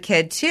was a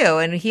kid too,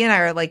 and he and I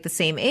are like the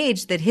same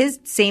age, that his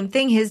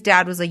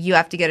dad was like, you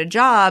have to get a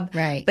job.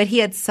 Right. But he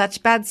had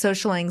such bad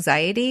social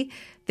anxiety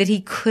that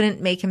he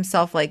couldn't make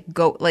himself like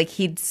go, like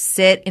he'd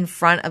sit in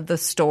front of the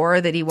store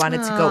that he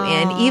wanted to go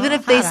in. Even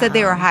if they said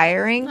they were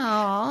hiring,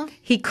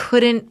 he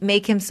couldn't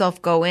make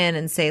himself go in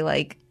and say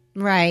like,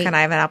 Right. can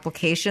I have an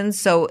application?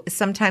 So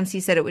sometimes he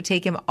said it would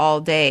take him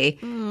all day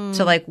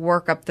to like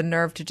work up the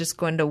nerve to just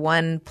go into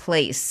one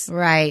place.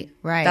 Right.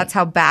 Right. That's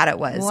how bad it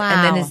was. Wow.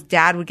 And then his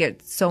dad would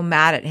get so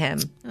mad at him.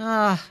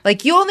 Ugh.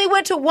 Like, you only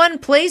went to one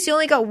place? You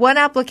only got one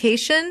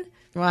application?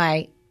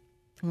 Right.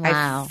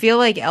 Wow. I feel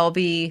like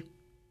LB,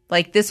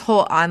 like this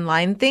whole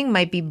online thing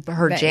might be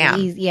her jam.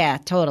 Yeah,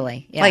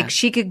 totally. Yeah. Like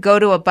she could go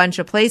to a bunch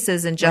of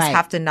places and just Right.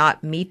 have to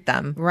not meet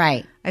them.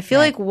 Right. I feel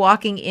like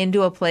walking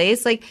into a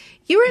place, like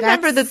you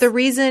remember that the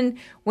reason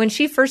when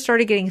she first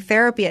started getting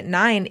therapy at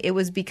 9, it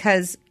was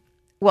because,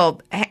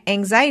 well,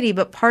 anxiety,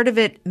 but part of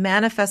it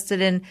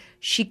manifested in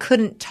she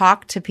couldn't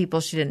talk to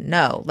people she didn't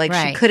know. Like she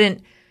Right.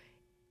 couldn't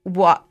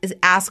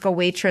ask a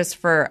waitress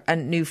for a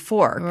new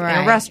fork in a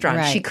Right, restaurant.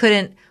 right. She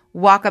couldn't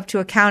walk up to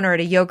a counter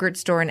at a yogurt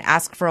store and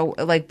ask for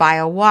buy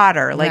a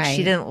water. Like she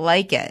Right. didn't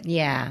like it.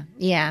 Yeah.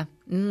 Yeah.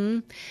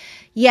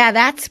 Yeah,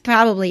 that's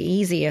probably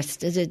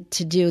easiest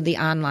to do the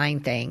online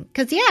thing.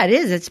 Because, yeah, it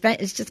is.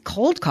 It's just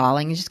cold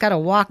calling. You just got to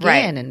walk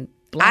Right. in and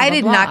blah, I blah,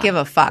 did blah. not give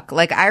a fuck.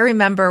 Like I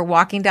remember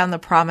walking down the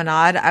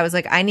promenade. I was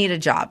like, I need a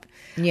job.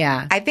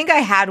 Yeah. I think I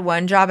had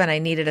one job and I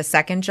needed a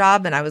second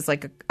job and I was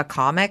like a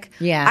comic.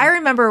 Yeah. I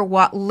remember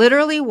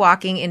literally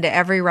walking into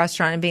every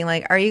restaurant and being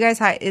like, are you guys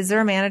is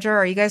there a manager?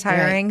 Are you guys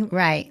hiring?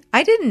 Right.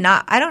 I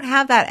don't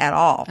have that at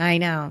all. I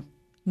know.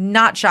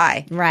 Not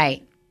shy.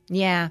 Right.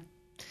 Yeah.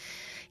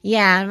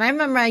 Yeah. And I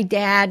remember my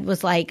dad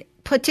was like,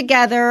 put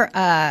together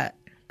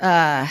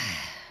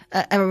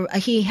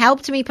he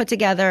helped me put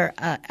together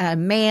a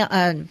mail,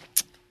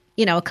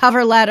 a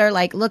cover letter,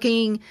 like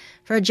looking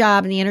for a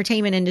job in the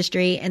entertainment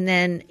industry. And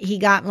then he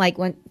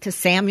went to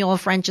Samuel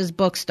French's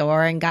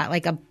bookstore and got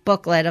like a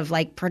booklet of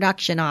like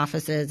production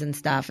offices and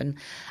stuff. And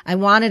I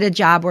wanted a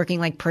job working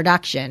like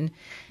production,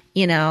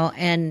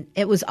 and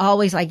it was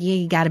always like,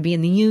 you got to be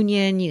in the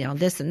union,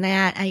 this and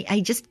that.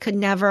 I just could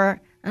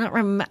never,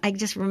 I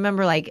just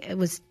remember like it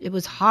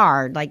was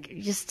hard, like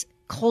just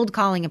cold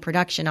calling a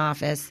production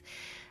office.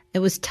 It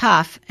was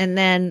tough. And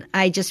then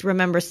I just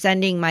remember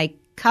sending my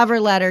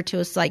cover letter to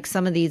us, like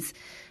some of these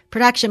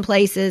production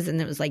places,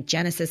 and it was like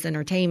Genesis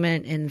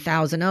Entertainment in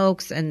Thousand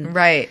Oaks, and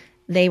Right.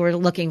 they were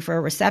looking for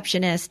a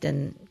receptionist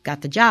and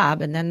got the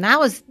job. And then that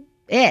was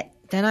it.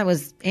 Then I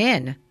was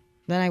in.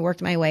 Then I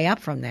worked my way up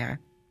from there.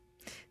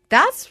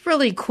 That's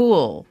really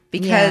cool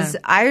because Yeah.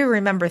 I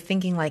remember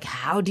thinking, like,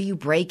 how do you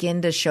break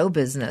into show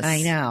business?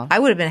 I know. I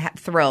would have been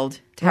thrilled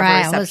to have a I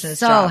was receptionist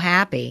so job.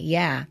 happy.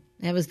 Yeah.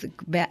 It was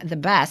the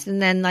best.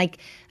 And then, like,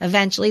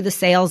 eventually the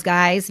sales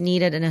guys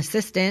needed an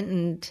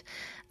assistant,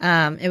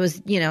 and it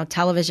was,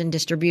 television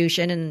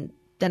distribution. And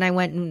then I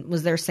went and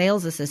was their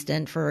sales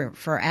assistant for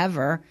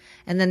forever.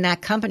 And then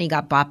that company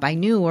got bought by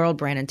New World,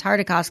 Brandon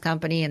Tartikoff's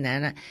company, and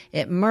then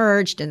it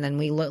merged. And then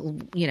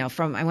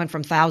I went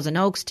from Thousand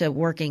Oaks to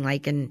working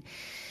like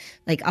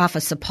off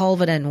of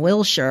Sepulveda and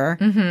Wilshire.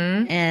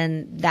 Mm-hmm.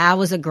 And that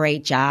was a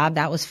great job.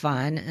 That was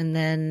fun. And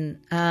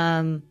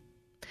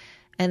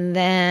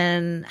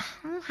then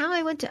how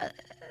I went to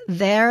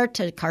there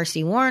to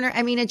Carsey Warner.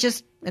 I mean,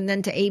 and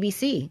then to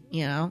ABC,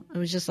 it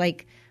was just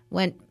like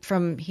went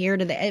from here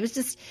to there. It was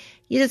just,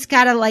 you just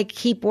got to like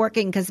keep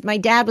working, because my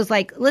dad was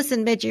like,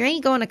 listen, bitch, you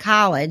ain't going to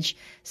college,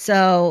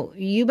 so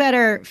you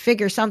better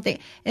figure something.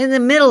 In the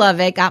middle of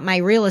it, got my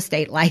real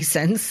estate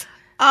license.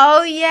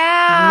 Oh,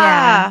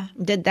 yeah.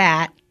 Did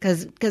that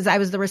because I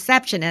was the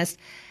receptionist.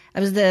 I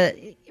was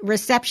the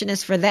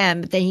receptionist for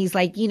them. But then he's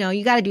like, you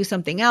got to do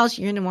something else.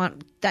 You're going to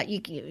want that.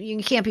 You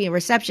can't be a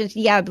receptionist.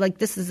 Yeah, but like,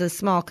 this is a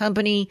small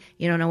company.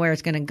 You don't know where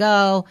it's going to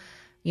go,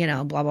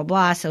 blah, blah,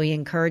 blah. So he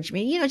encouraged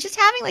me, just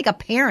having like a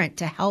parent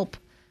to help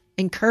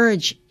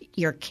encourage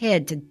your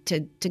kid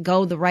to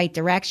go the right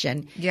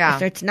direction. Yeah.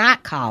 If it's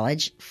not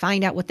college,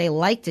 find out what they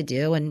like to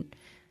do and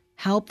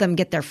help them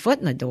get their foot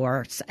in the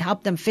door.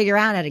 Help them figure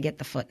out how to get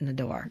the foot in the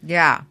door.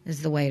 Yeah.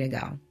 Is the way to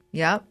go.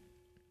 Yep.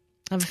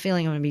 I have a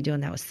feeling I'm going to be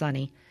doing that with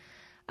Sunny.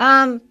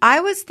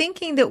 I was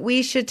thinking that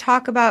we should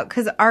talk about,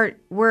 because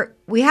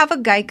we have a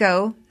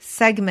Geico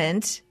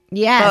segment.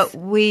 Yes. But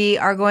we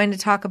are going to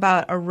talk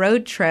about a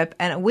road trip.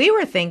 And we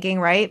were thinking,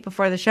 right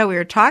before the show, we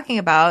were talking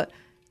about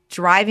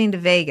driving to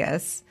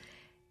Vegas.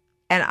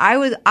 And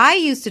I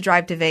used to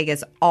drive to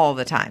Vegas all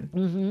the time.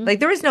 Mm-hmm. Like,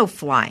 there was no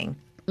flying.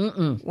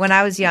 Mm-mm. When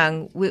I was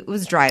young, it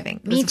was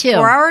driving. It was Me too. a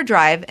 4-hour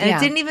drive, and Yeah. it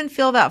didn't even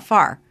feel that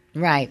far.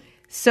 Right.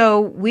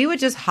 So we would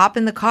just hop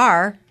in the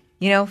car,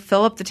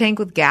 fill up the tank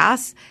with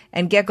gas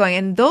and get going.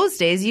 And those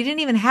days, you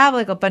didn't even have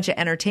like a bunch of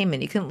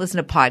entertainment. You couldn't listen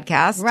to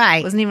podcasts. Right.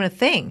 It wasn't even a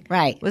thing.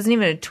 Right. It wasn't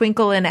even a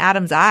twinkle in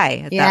Adam's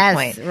eye at that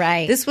point.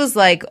 Right. This was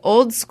like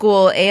old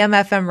school AM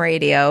FM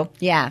radio.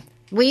 Yeah.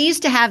 We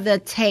used to have the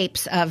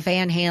tapes of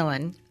Van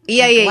Halen.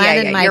 Yeah.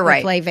 Glenn and Mike You're would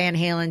right. play Van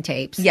Halen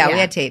tapes. Yeah, we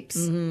had tapes.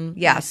 Mm-hmm.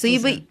 Yeah. So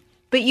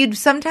but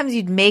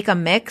you'd make a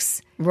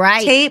mix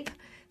tape.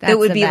 That's That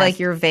would the be best. like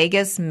your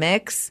Vegas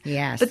mix.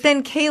 Yes. But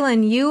then,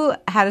 Kaylin, you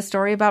had a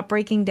story about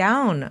breaking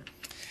down.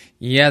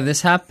 Yeah,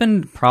 this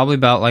happened probably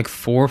about like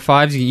 4 or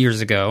 5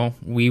 years ago.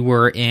 We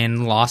were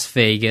in Las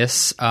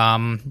Vegas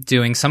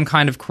doing some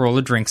kind of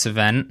Corolla Drinks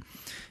event.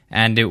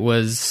 And it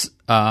was,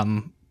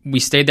 we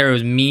stayed there. It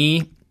was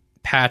me,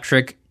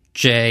 Patrick,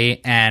 Jay,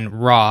 and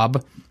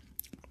Rob.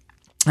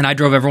 And I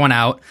drove everyone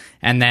out.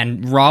 And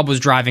then Rob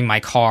was driving my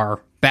car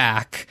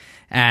back.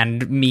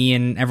 And me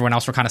and everyone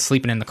else were kind of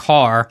sleeping in the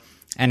car.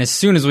 And as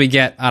soon as we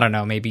get, I don't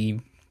know, maybe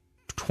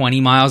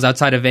 20 miles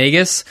outside of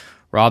Vegas,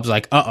 Rob's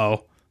like,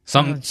 uh-oh,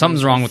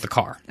 something's wrong with the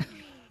car.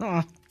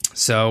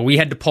 So we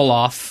had to pull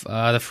off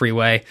the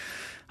freeway.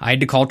 I had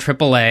to call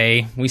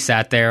AAA. We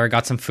sat there,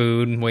 got some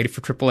food, and waited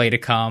for AAA to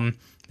come.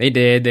 They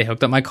did. They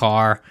hooked up my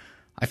car.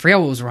 I forget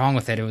what was wrong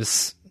with it. It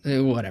was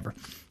whatever.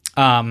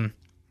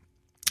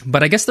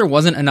 But I guess there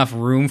wasn't enough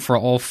room for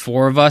all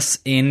 4 of us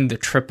in the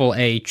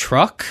AAA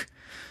truck.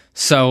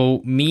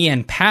 So me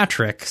and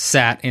Patrick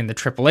sat in the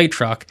AAA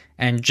truck,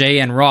 and Jay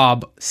and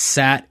Rob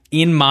sat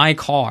in my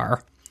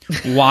car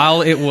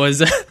while it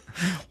was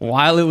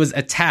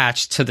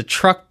attached to the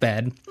truck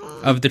bed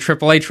of the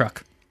AAA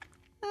truck.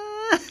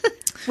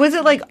 Was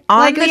it like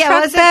on the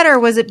truck bed, or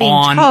was it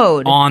being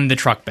towed? On the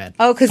truck bed.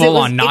 Oh, because it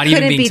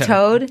couldn't be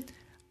towed?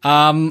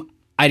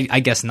 I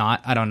guess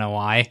not. I don't know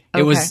why.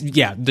 It was,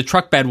 the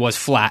truck bed was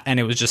flat,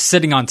 and it was just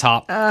sitting on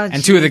top,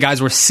 and 2 of the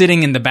guys were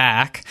sitting in the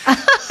back.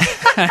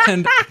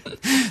 And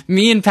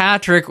me and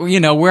Patrick,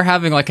 we're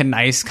having like a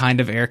nice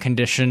kind of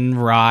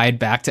air-conditioned ride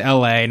back to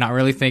LA, not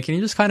really thinking,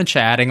 just kind of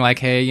chatting like,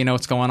 hey,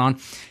 what's going on?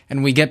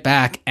 And we get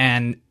back,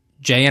 and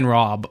Jay and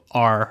Rob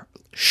are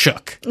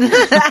shook.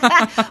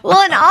 Well,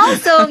 and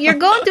also you're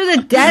going through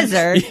the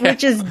desert,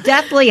 which is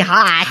definitely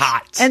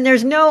hot, and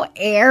there's no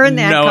air in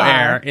that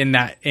car.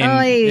 No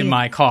air in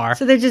my car.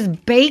 So they're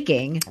just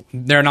baking.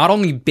 They're not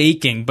only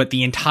baking, but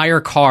the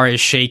entire car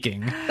is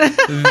shaking.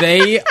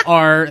 They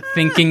are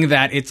thinking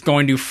that it's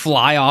going to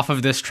fly off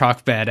of this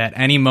truck bed at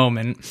any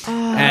moment.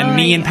 And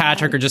me and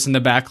Patrick are just in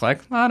the back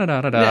like,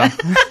 da-da-da-da-da.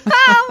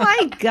 Oh,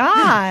 my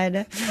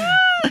God.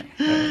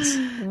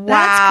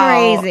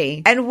 Wow.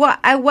 crazy. And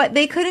what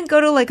they couldn't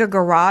go to like a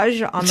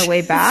garage on the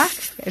way back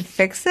and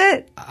fix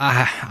it?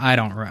 I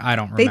don't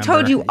remember. They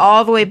towed you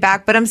all the way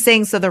back, but I'm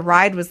saying so the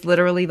ride was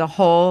literally the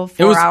whole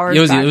 4 hours.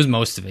 It was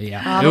most of it.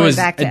 Yeah, All it the way was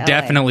back to LA.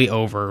 definitely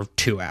over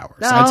 2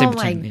 hours. I'd say Oh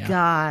my between, yeah.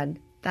 God.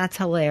 That's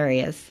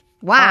hilarious.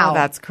 Wow. Oh,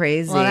 that's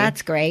crazy. Well,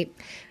 that's great.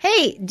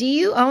 Hey, do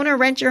you own or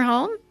rent your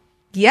home?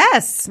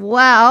 Yes.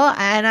 Well,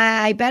 and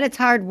I bet it's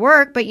hard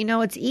work, but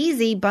it's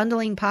easy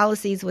bundling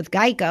policies with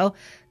Geico.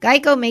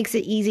 Geico makes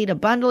it easy to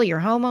bundle your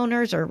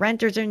homeowners or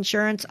renters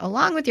insurance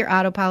along with your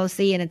auto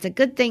policy, and it's a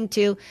good thing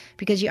too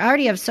because you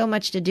already have so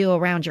much to do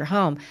around your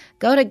home.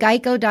 Go to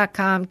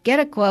geico.com, get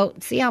a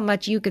quote, see how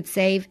much you could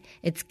save.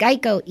 It's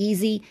Geico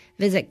easy.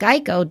 Visit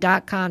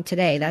geico.com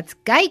today. That's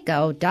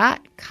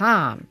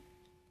geico.com.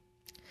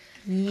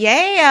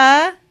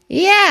 Yeah.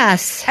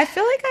 Yes. I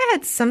feel like I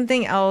had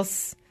something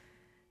else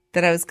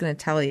that I was going to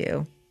tell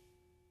you.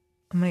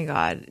 Oh my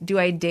God. Do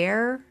I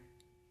dare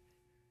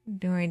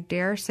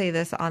say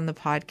this on the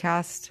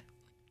podcast?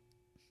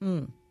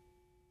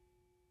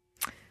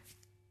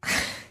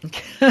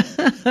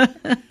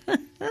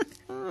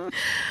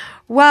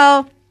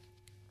 Well,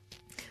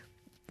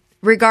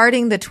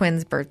 regarding the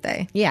twins'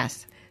 birthday.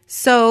 Yes.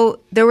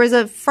 So there was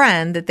a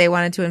friend that they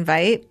wanted to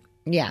invite.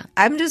 Yeah.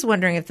 I'm just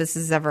wondering if this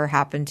has ever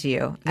happened to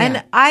you. Yeah.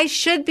 And I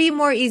should be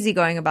more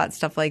easygoing about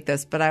stuff like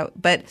this, but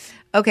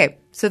okay.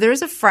 So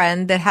there's a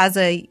friend that has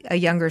a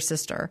younger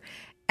sister,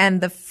 and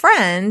the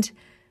friend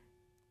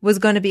was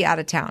going to be out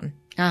of town.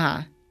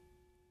 Uh-huh.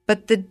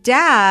 But the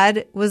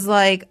dad was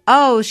like,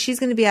 "Oh, she's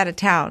going to be out of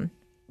town."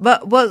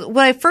 But when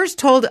I first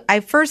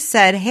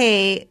said,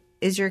 "Hey,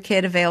 is your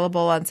kid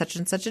available on such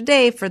and such a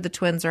day for the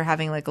twins are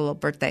having like a little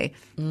birthday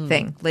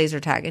thing, laser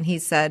tag?" And he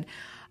said,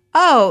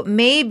 "Oh,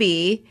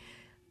 maybe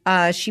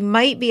she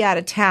might be out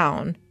of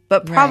town,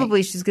 but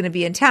probably she's going to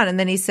be in town." And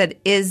then he said,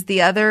 "Is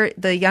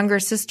the younger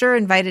sister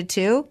invited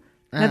too?"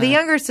 Now the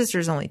younger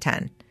sister's only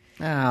 10.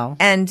 Oh.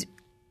 And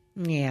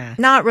Yeah.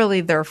 not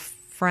really their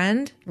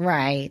friend,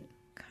 Right.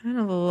 kind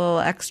of a little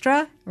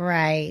extra.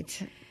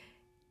 Right.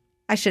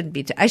 I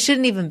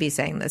shouldn't even be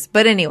saying this,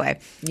 but anyway.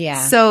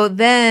 Yeah. So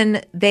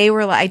then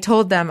I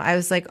told them, I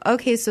was like,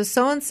 okay,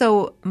 so and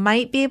so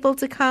might be able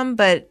to come,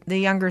 but the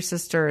younger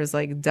sister is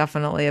like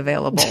definitely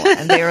available.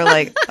 And they were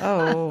like,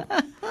 oh,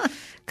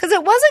 because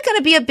it wasn't going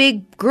to be a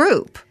big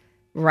group.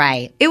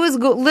 Right. It was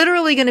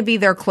literally going to be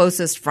their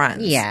closest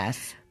friends.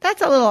 Yes.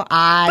 That's a little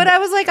odd. But I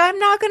was like, I'm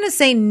not going to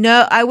say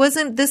no. I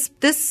wasn't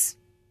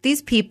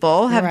these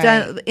people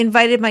have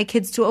invited my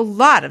kids to a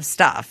lot of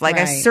stuff. Like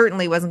I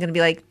certainly wasn't going to be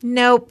like,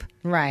 nope.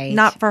 Right.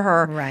 Not for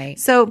her. Right.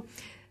 So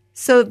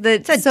it's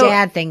a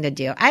dad thing to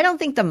do. I don't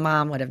think the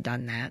mom would have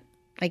done that.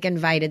 Like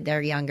invited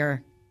their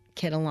younger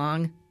kid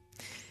along.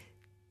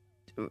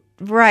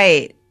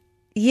 Right.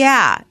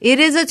 Yeah. It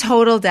is a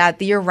total dad.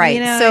 You're right.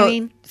 You know so what I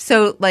mean?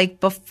 so like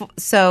before,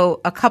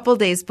 so a couple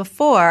days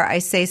before I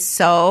say,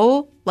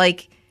 so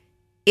like,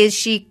 is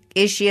she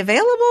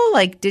available?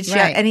 Like, did she?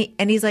 Right.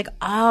 And he's like,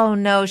 oh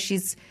no,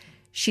 she's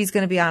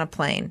going to be on a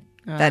plane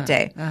that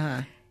day.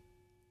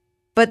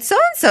 But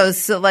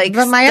so-and-so's like,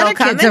 but my still other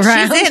coming. kids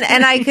around.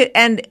 She's in.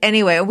 And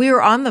anyway, we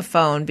were on the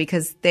phone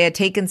because they had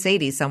taken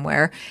Sadie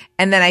somewhere.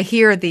 And then I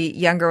hear the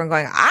younger one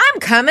going, I'm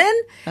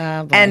coming.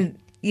 Oh, boy. And,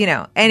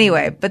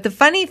 anyway, but the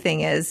funny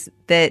thing is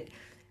that,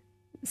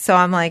 so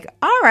I'm like,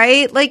 all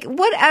right, like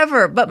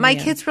whatever. But my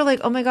kids were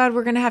like, oh my God,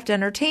 we're going to have to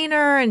entertain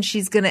her. And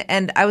she's going to,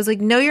 and I was like,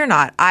 no, you're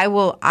not. I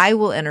will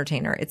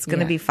entertain her. It's going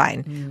to be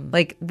fine.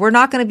 Like, we're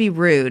not going to be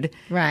rude.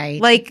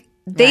 Right. Like,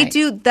 they Right.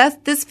 do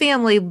that. This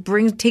family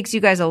takes you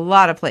guys a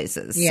lot of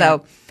places. Yeah.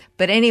 So,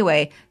 but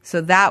anyway,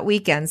 so that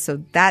weekend, so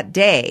that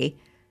day,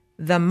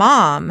 the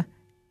mom,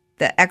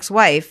 the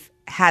ex-wife,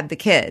 had the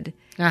kid,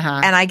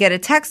 and I get a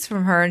text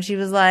from her, and she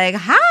was like,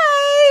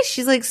 "Hi."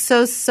 She's like,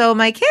 "So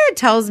my kid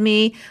tells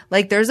me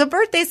like there's a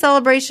birthday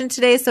celebration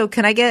today. So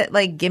can I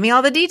give me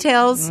all the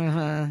details?"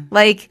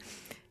 Like,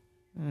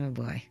 Oh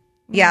boy.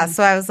 yeah.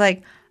 So I was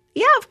like,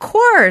 yeah, of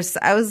course.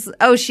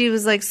 She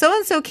was like,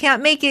 so-and-so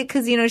can't make it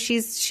because,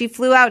 she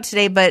flew out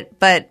today, but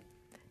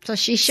So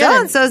she should.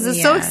 so-and-so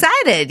is so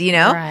excited,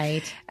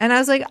 Right. And I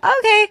was like,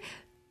 okay.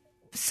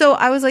 So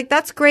I was like,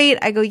 that's great.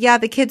 I go, yeah,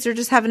 the kids are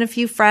just having a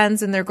few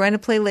friends and they're going to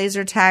play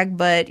laser tag,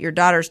 but your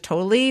daughter's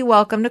totally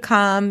welcome to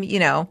come,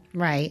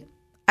 Right.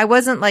 I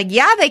wasn't like,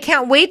 yeah, they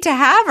can't wait to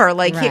have her.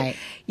 Like, Right.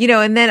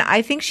 And then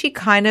I think she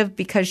kind of,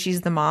 because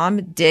she's the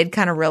mom, did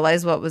kind of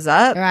realize what was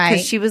up. Right.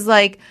 Because she was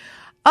like,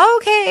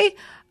 okay.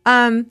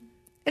 And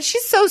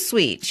she's so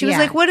sweet. She was Yeah.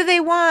 like, what do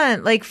they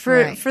want? Like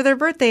for their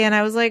birthday. And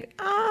I was like,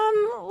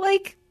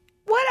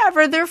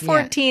 whatever. They're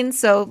 14.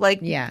 So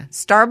Yeah.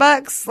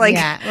 Starbucks. Like,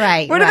 Yeah,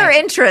 right, what are their right.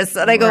 interests?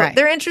 And I go, Right.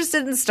 they're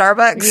interested in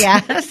Starbucks.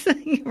 Yes.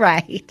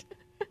 Right.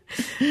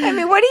 I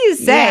mean, what do you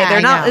say? Yeah, they're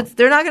I not. know.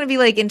 They're not going to be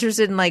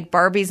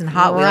Barbies and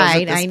Hot Wheels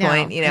Right, at this I know,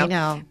 point. I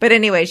know. But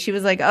anyway, she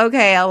was like,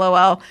 "Okay,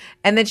 LOL,"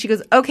 and then she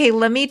goes, "Okay,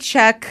 let me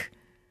check."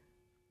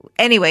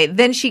 Anyway,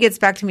 then she gets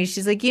back to me.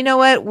 She's like, "You know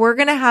what? We're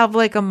going to have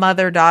a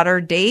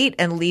mother-daughter date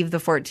and leave the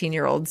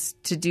 14-year-olds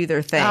to do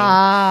their thing."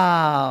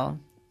 Oh.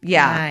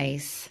 Yeah.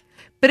 Nice.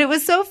 But it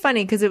was so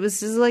funny because it was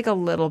just like a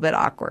little bit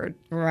awkward.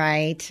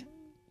 Right.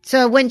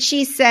 So when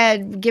she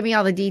said, give me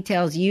all the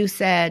details, you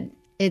said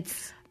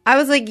it's... I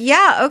was like,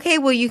 yeah, okay,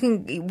 well,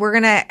 we're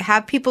going to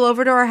have people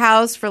over to our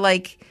house for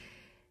like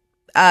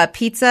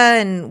pizza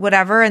and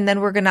whatever. And then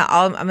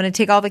I'm going to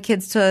take all the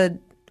kids to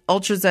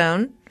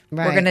Ultrazone.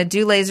 Right. We're going to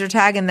do laser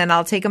tag, and then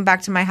I'll take them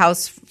back to my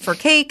house for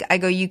cake. I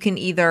go, you can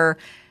either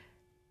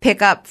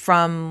pick up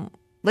from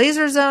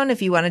Laser Zone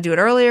if you want to do it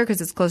earlier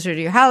because it's closer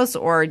to your house,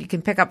 or you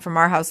can pick up from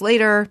our house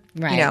later.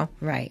 Right. You know.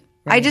 Right.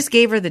 I just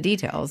gave her the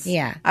details.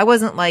 Yeah. I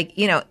wasn't like,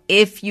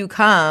 if you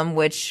come,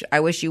 which I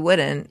wish you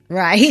wouldn't.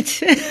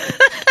 Right.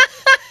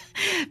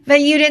 But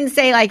you didn't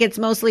say like it's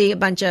mostly a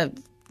bunch of...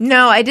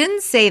 No, I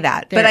didn't say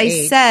that. But I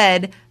age.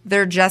 said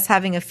they're just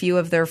having a few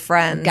of their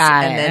friends.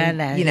 Got and it. then, And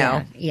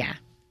then, yeah.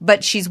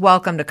 But she's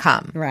welcome to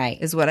come. Right.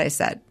 Is what I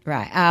said.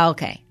 Right. Oh,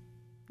 okay.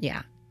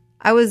 Yeah.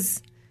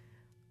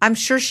 I'm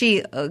sure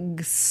she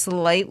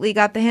slightly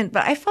got the hint,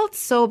 but I felt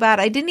so bad.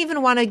 I didn't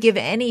even want to give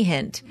any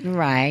hint.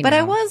 Right. But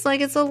I was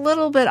like, it's a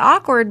little bit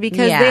awkward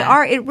because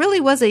it really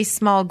was a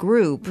small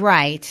group.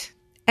 Right.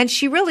 And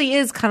she really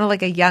is kind of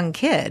like a young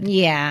kid.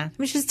 Yeah. I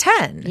mean, she's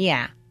 10.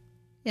 Yeah.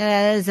 Yeah,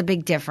 that is a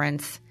big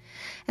difference.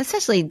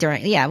 Especially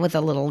with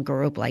a little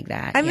group like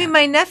that. I mean,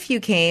 my nephew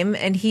came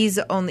and he's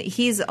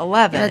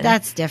 11. Yeah,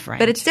 that's different.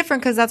 But it's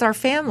different because that's our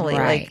family.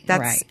 Right, Like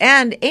that's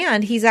right.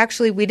 and he's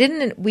actually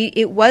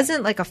it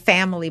wasn't like a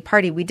family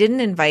party. We didn't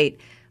invite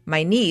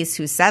my niece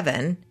who's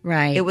 7.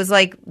 Right. It was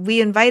like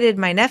we invited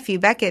my nephew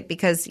Beckett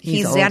because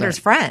he's older. Xander's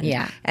friend.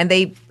 Yeah. And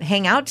they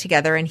hang out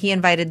together and he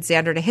invited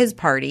Xander to his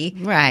party.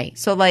 Right.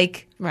 So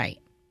like Right.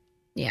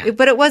 Yeah.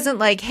 but it wasn't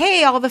like,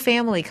 hey, all the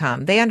family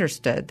come. They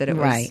understood that it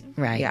was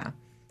Right. Yeah.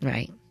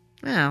 Right.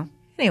 Oh.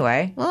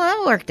 Anyway, Well,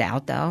 that worked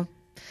out though.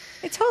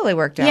 it totally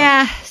worked out.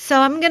 Yeah. So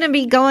I'm going to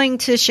be going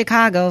to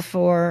Chicago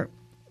for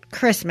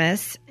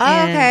Christmas.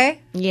 Oh, okay.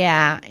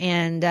 Yeah.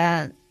 And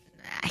I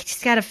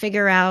just got to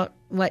figure out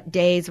what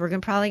days we're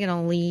probably going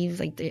to leave.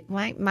 Like,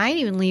 might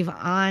even leave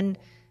on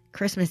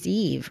Christmas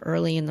Eve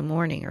early in the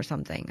morning or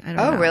something. I don't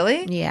know. Oh,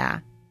 really? Yeah.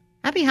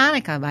 Happy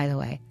Hanukkah, by the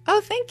way. Oh,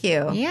 thank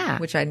you. Yeah.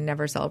 Which I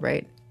never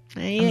celebrate.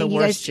 Yeah, I'm the you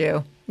worst guys,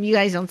 Jew. You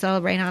guys don't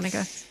celebrate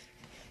Hanukkah?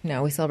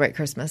 No, we celebrate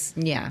Christmas.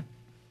 Yeah.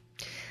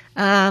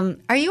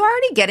 Are you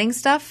already getting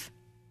stuff?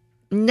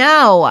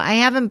 No, I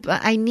haven't.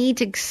 I need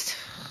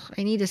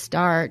to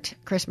start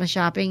Christmas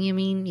shopping. You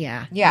mean?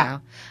 Yeah. Yeah.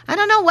 No. I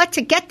don't know what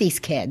to get these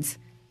kids.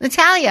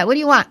 Natalia, what do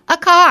you want? A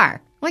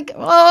car. Like,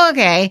 oh,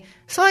 okay.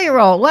 Sawyer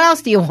roll. What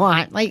else do you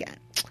want? Like,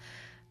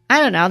 I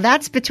don't know.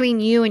 That's between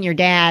you and your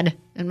dad.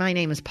 And my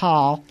name is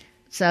Paul.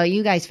 So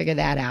you guys figure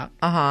that out.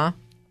 Uh-huh.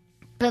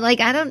 But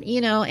like, I don't,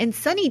 and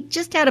Sonny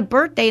just had a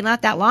birthday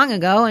not that long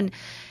ago. And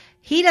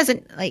he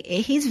doesn't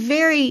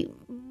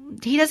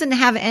he doesn't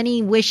have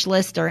any wish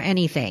list or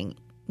anything,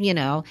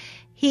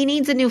 He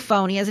needs a new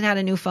phone. He hasn't had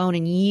a new phone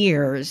in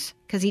years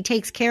because he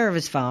takes care of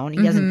his phone.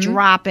 He doesn't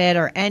drop it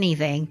or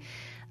anything.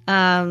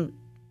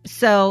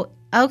 So,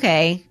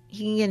 okay,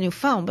 he can get a new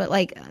phone. But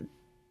like,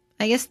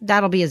 I guess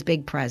that'll be his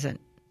big present.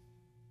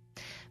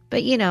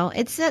 But,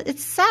 it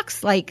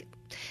sucks. Like,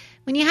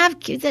 when you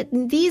have kids,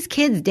 these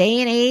kids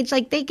day and age,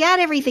 like, they got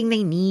everything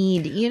they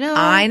need,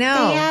 I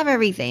know. They have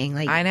everything.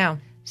 Like, I know.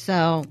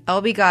 So,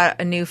 Elby got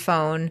a new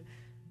phone.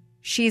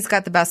 She's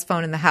got the best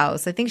phone in the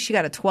house. I think she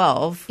got a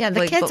 12. yeah,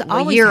 the like, kids a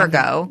always year have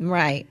ago. them.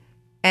 Right.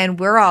 And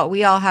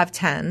we all have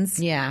 10s,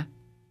 Yeah.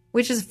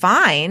 which is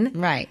fine.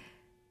 Right.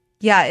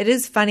 Yeah, it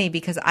is funny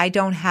because I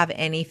don't have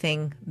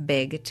anything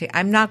big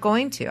I'm not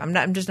going to.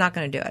 I'm just not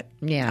going to do it.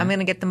 Yeah. I'm going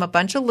to get them a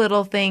bunch of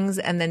little things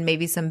and then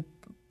maybe some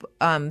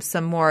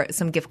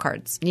gift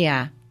cards.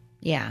 Yeah.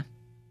 Yeah.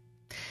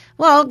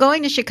 Well,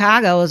 going to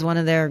Chicago is one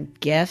of their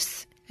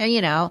gifts. And,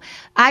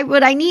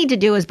 what I need to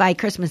do is buy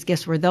Christmas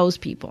gifts for those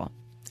people.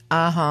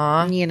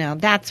 Uh-huh.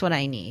 That's what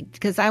I need.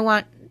 Because I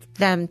want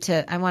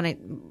to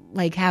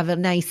like have a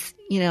nice,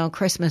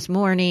 Christmas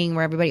morning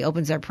where everybody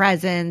opens their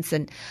presents.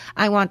 And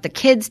I want the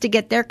kids to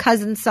get their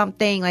cousins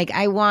something. Like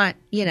I want,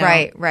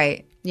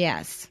 Right.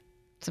 Yes.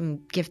 Some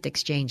gift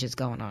exchanges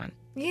going on.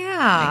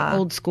 Yeah. Like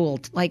old school,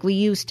 like we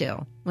used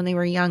to when they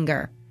were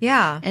younger.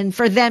 Yeah. And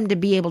for them to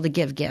be able to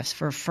give gifts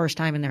for the first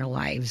time in their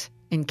lives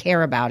and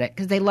care about it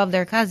because they love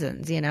their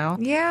cousins,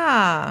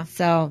 Yeah.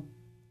 So,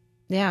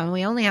 yeah,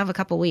 we only have a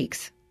couple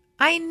weeks.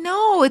 I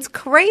know. It's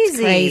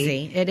crazy.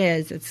 Crazy. It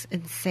is. It's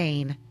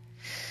insane.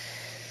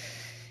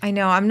 I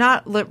know. I'm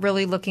not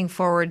really looking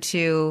forward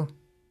to.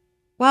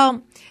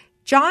 Well,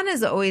 John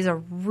is always a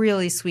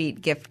really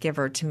sweet gift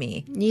giver to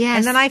me. Yes.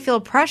 And then I feel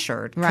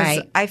pressured. 'Cause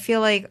Right. I feel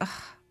like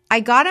I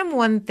got him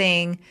one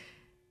thing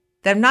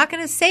that I'm not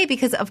going to say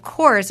because, of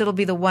course, it'll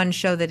be the one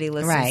show that he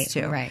listens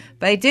to. Right.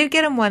 But I did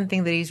get him one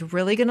thing that he's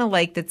really going to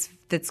like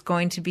that's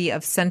going to be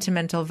of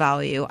sentimental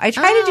value. I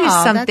try to do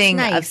that's something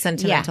nice. of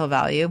sentimental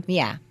value.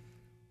 Yeah.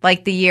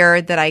 Like the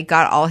year that I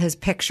got all his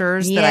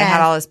pictures, that I Yes.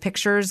 had all his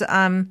pictures,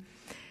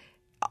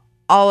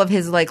 all of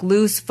his like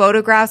loose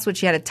photographs, which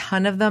he had a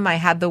ton of them. I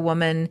had the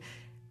woman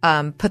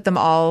put them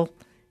all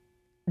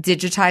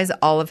digitize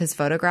all of his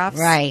photographs.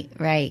 Right.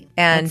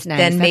 And That's nice.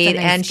 then That's made a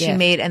nice and she gift.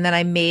 made and then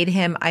I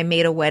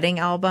made a wedding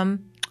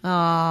album.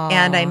 Oh.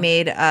 And I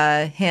made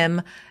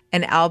him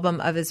an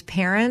album of his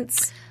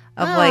parents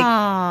of Oh, did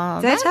I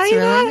that's tell you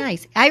really that?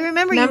 nice. I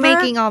remember you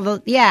Remember? making all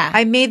the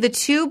I made the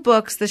 2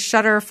 books, the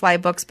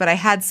Shutterfly books, but I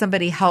had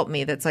somebody help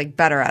me that's like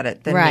better at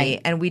it than me.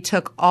 Right. And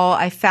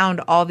I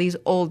found all these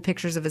old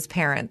pictures of his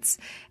parents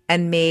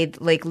and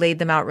laid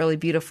them out really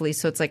beautifully.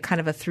 So it's like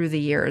kind of a through the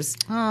years.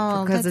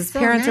 Oh, because that's his so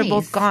parents are nice.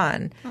 both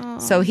gone.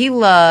 So he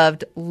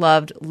loved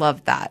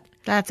that.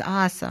 That's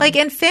awesome. Like,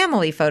 and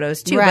family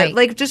photos too, Right. but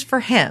like just for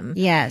him.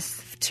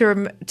 yes.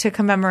 To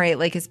commemorate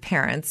like his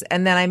parents,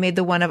 and then I made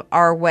the one of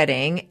our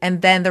wedding,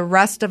 and then the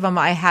rest of them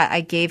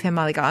I gave him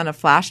like on a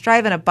flash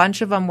drive, and a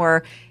bunch of them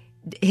were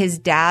his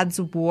dad's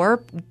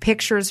war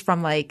pictures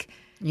from like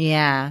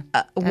Yeah.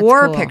 That's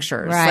war cool.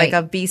 pictures, Right. like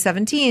of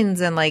B-17s,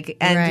 and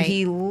Right.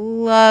 he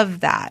loved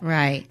that.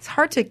 Right. It's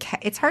hard to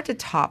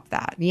top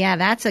that. Yeah,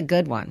 that's a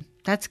good one.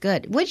 That's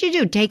good. What'd you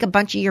do? Take a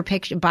bunch of your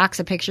box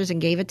of pictures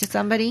and gave it to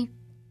somebody?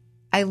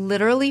 I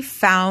literally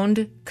found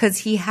because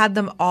he had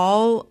them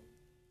all.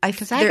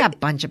 Because I got a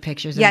bunch of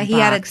pictures in Yeah, a he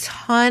had a box.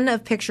 ton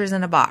of pictures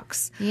in a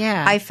box.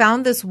 Yeah. I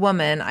found this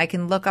woman. I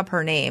can look up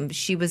her name.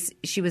 She was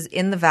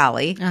in the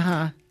valley.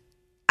 Uh-huh.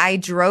 I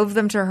drove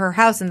them to her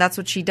house, and that's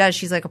what she does.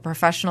 She's like a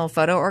professional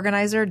photo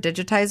organizer,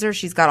 digitizer.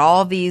 She's got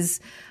all these,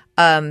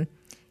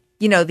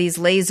 these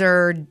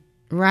laser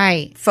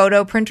Right.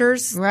 photo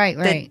printers. Right,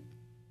 that right.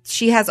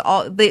 She has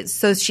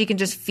so she can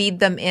just feed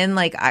them in.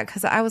 Like,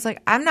 because I was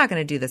like, I'm not going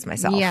to do this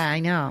myself. Yeah, I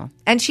know.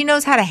 And she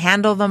knows how to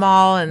handle them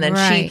all. And then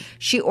Right.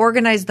 she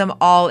organized them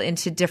all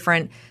into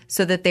different,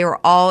 so that they were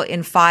all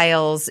in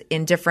files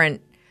in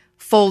different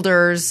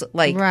folders.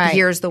 Like, Right.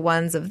 here's the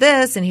ones of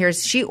this, and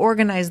she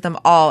organized them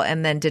all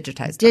and then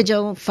digitized them.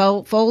 Digital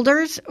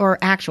folders or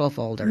actual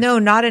folders? No,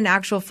 not in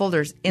actual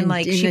folders. She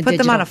the put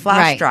them on a digital- flash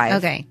right. drive.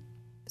 Okay.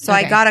 So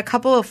I Okay. got a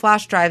couple of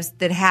flash drives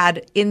that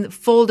had in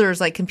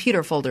folders, like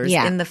computer folders.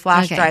 Yeah. In the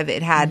flash Okay. drive,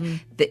 it had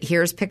that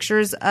here's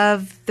pictures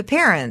of the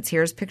parents.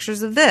 Here's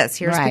pictures of this.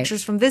 Here's Right.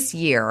 pictures from this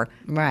year.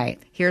 Right.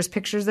 Here's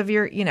pictures of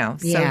your, So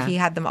Yeah. he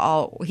had them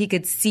all. He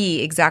could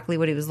see exactly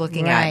what he was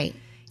looking Right.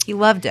 at. He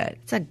loved it.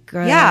 It's a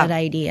good Yeah.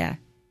 idea.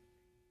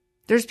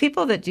 There's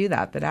people that do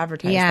that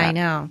advertise Yeah, that. I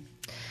know.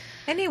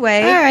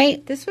 Anyway, All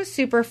right. this was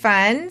super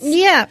fun.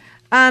 Yeah.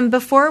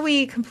 Before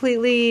we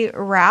completely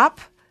wrap,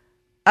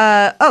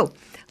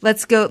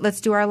 let's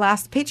do our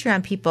last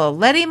Patreon people.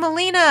 Letty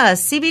Molina,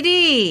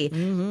 CBD,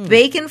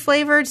 bacon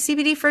flavored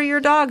CBD for your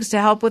dogs to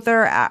help with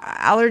their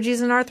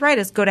allergies and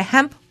arthritis. Go to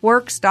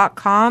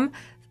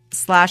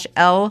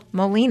hempworks.com/L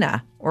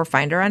Molina or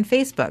find her on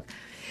Facebook.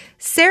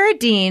 Sarah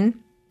Dean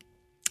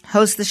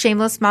hosts the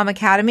Shameless Mom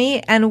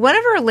Academy, and one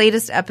of her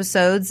latest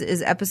episodes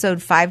is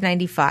episode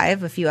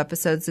 595, a few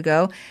episodes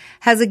ago,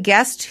 has a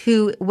guest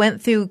who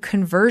went through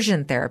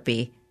conversion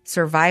therapy,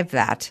 survived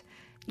that.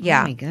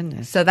 Yeah. Oh my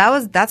goodness. So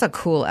that's a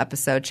cool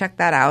episode. Check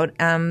that out.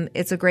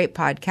 It's a great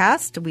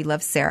podcast. We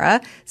love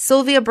Sarah.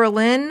 Sylvia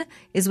Berlin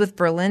is with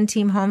Berlin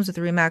Team Homes with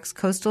Remax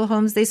Coastal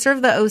Homes. They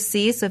serve the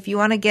OC, so if you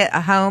want to get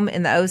a home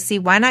in the OC,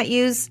 why not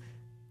use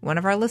one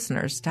of our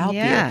listeners to help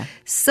Yeah. you?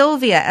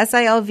 Sylvia,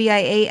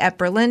 SILVIA at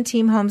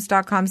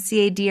berlinteamhomes.com,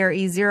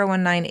 CADRE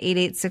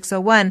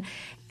 01988-601.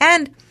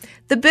 And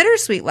The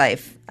Bittersweet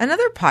Life,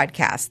 another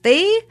podcast.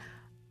 They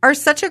are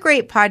such a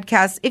great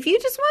podcast. If you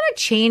just want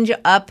to change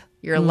up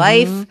your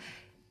life,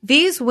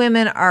 these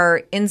women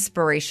are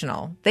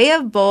inspirational. They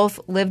have both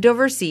lived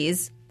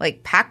overseas,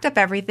 like packed up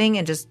everything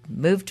and just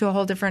moved to a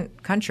whole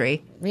different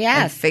country.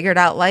 Yes. And figured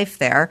out life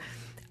there.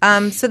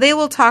 So they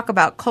will talk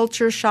about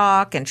culture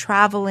shock and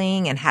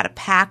traveling and how to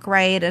pack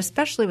right,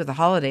 especially with the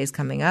holidays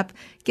coming up.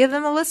 Give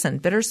them a listen.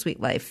 Bittersweet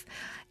Life.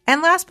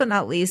 And last but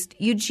not least,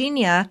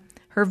 Eugenia,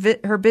 her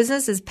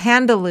business is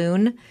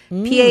Pandaloon,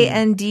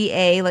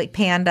 Panda, like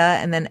panda,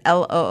 and then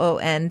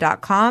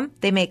LOON.com.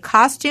 They make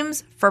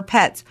costumes for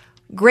pets.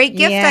 Great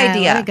gift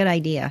idea. What a good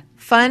idea.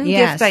 Fun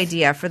Yes. gift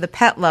idea for the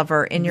pet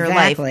lover in your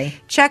Exactly.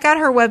 life. Check out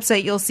her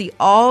website. You'll see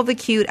all the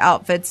cute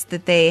outfits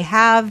that they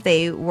have.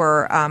 They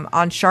were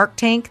on Shark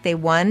Tank. They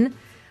won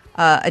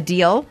a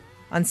deal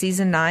on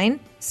season 9.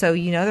 So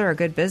they're a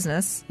good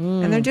business.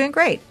 And they're doing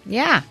great.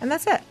 Yeah. And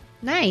that's it.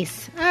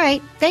 Nice. All right.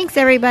 Thanks,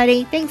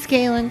 everybody. Thanks,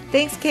 Kaylin.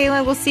 Thanks,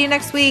 Kayla. We'll see you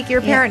next week. You're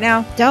a parent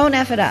now. Don't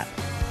F it up.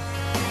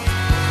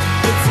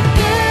 It's a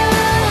good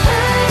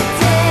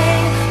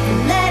day for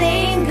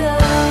letting go.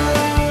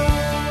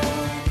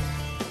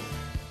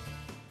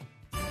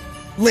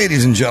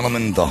 Ladies and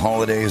gentlemen, the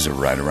holidays are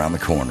right around the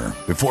corner.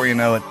 Before you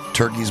know it,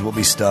 turkeys will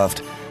be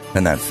stuffed,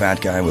 and that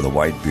fat guy with a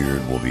white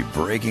beard will be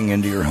breaking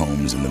into your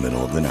homes in the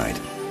middle of the night.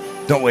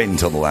 Don't wait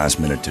until the last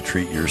minute to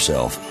treat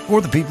yourself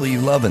or the people you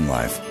love in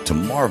life to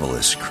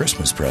marvelous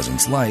Christmas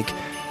presents like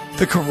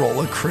the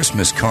Corolla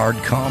Christmas Card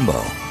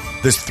Combo.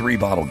 This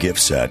 3-bottle gift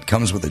set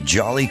comes with a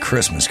jolly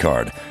Christmas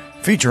card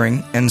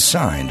featuring and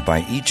signed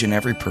by each and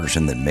every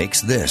person that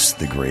makes this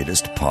the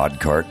greatest pod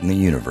cart in the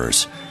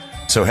universe.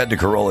 So head to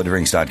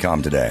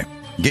CorollaDrinks.com today.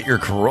 Get your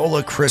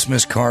Corolla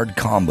Christmas Card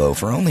Combo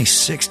for only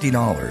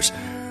 $60.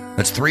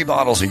 That's 3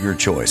 bottles of your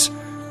choice,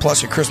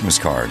 plus a Christmas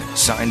card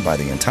signed by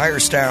the entire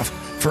staff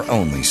for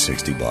only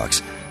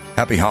 $60.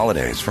 Happy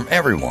holidays from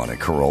everyone at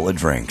Corolla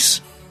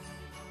Drinks.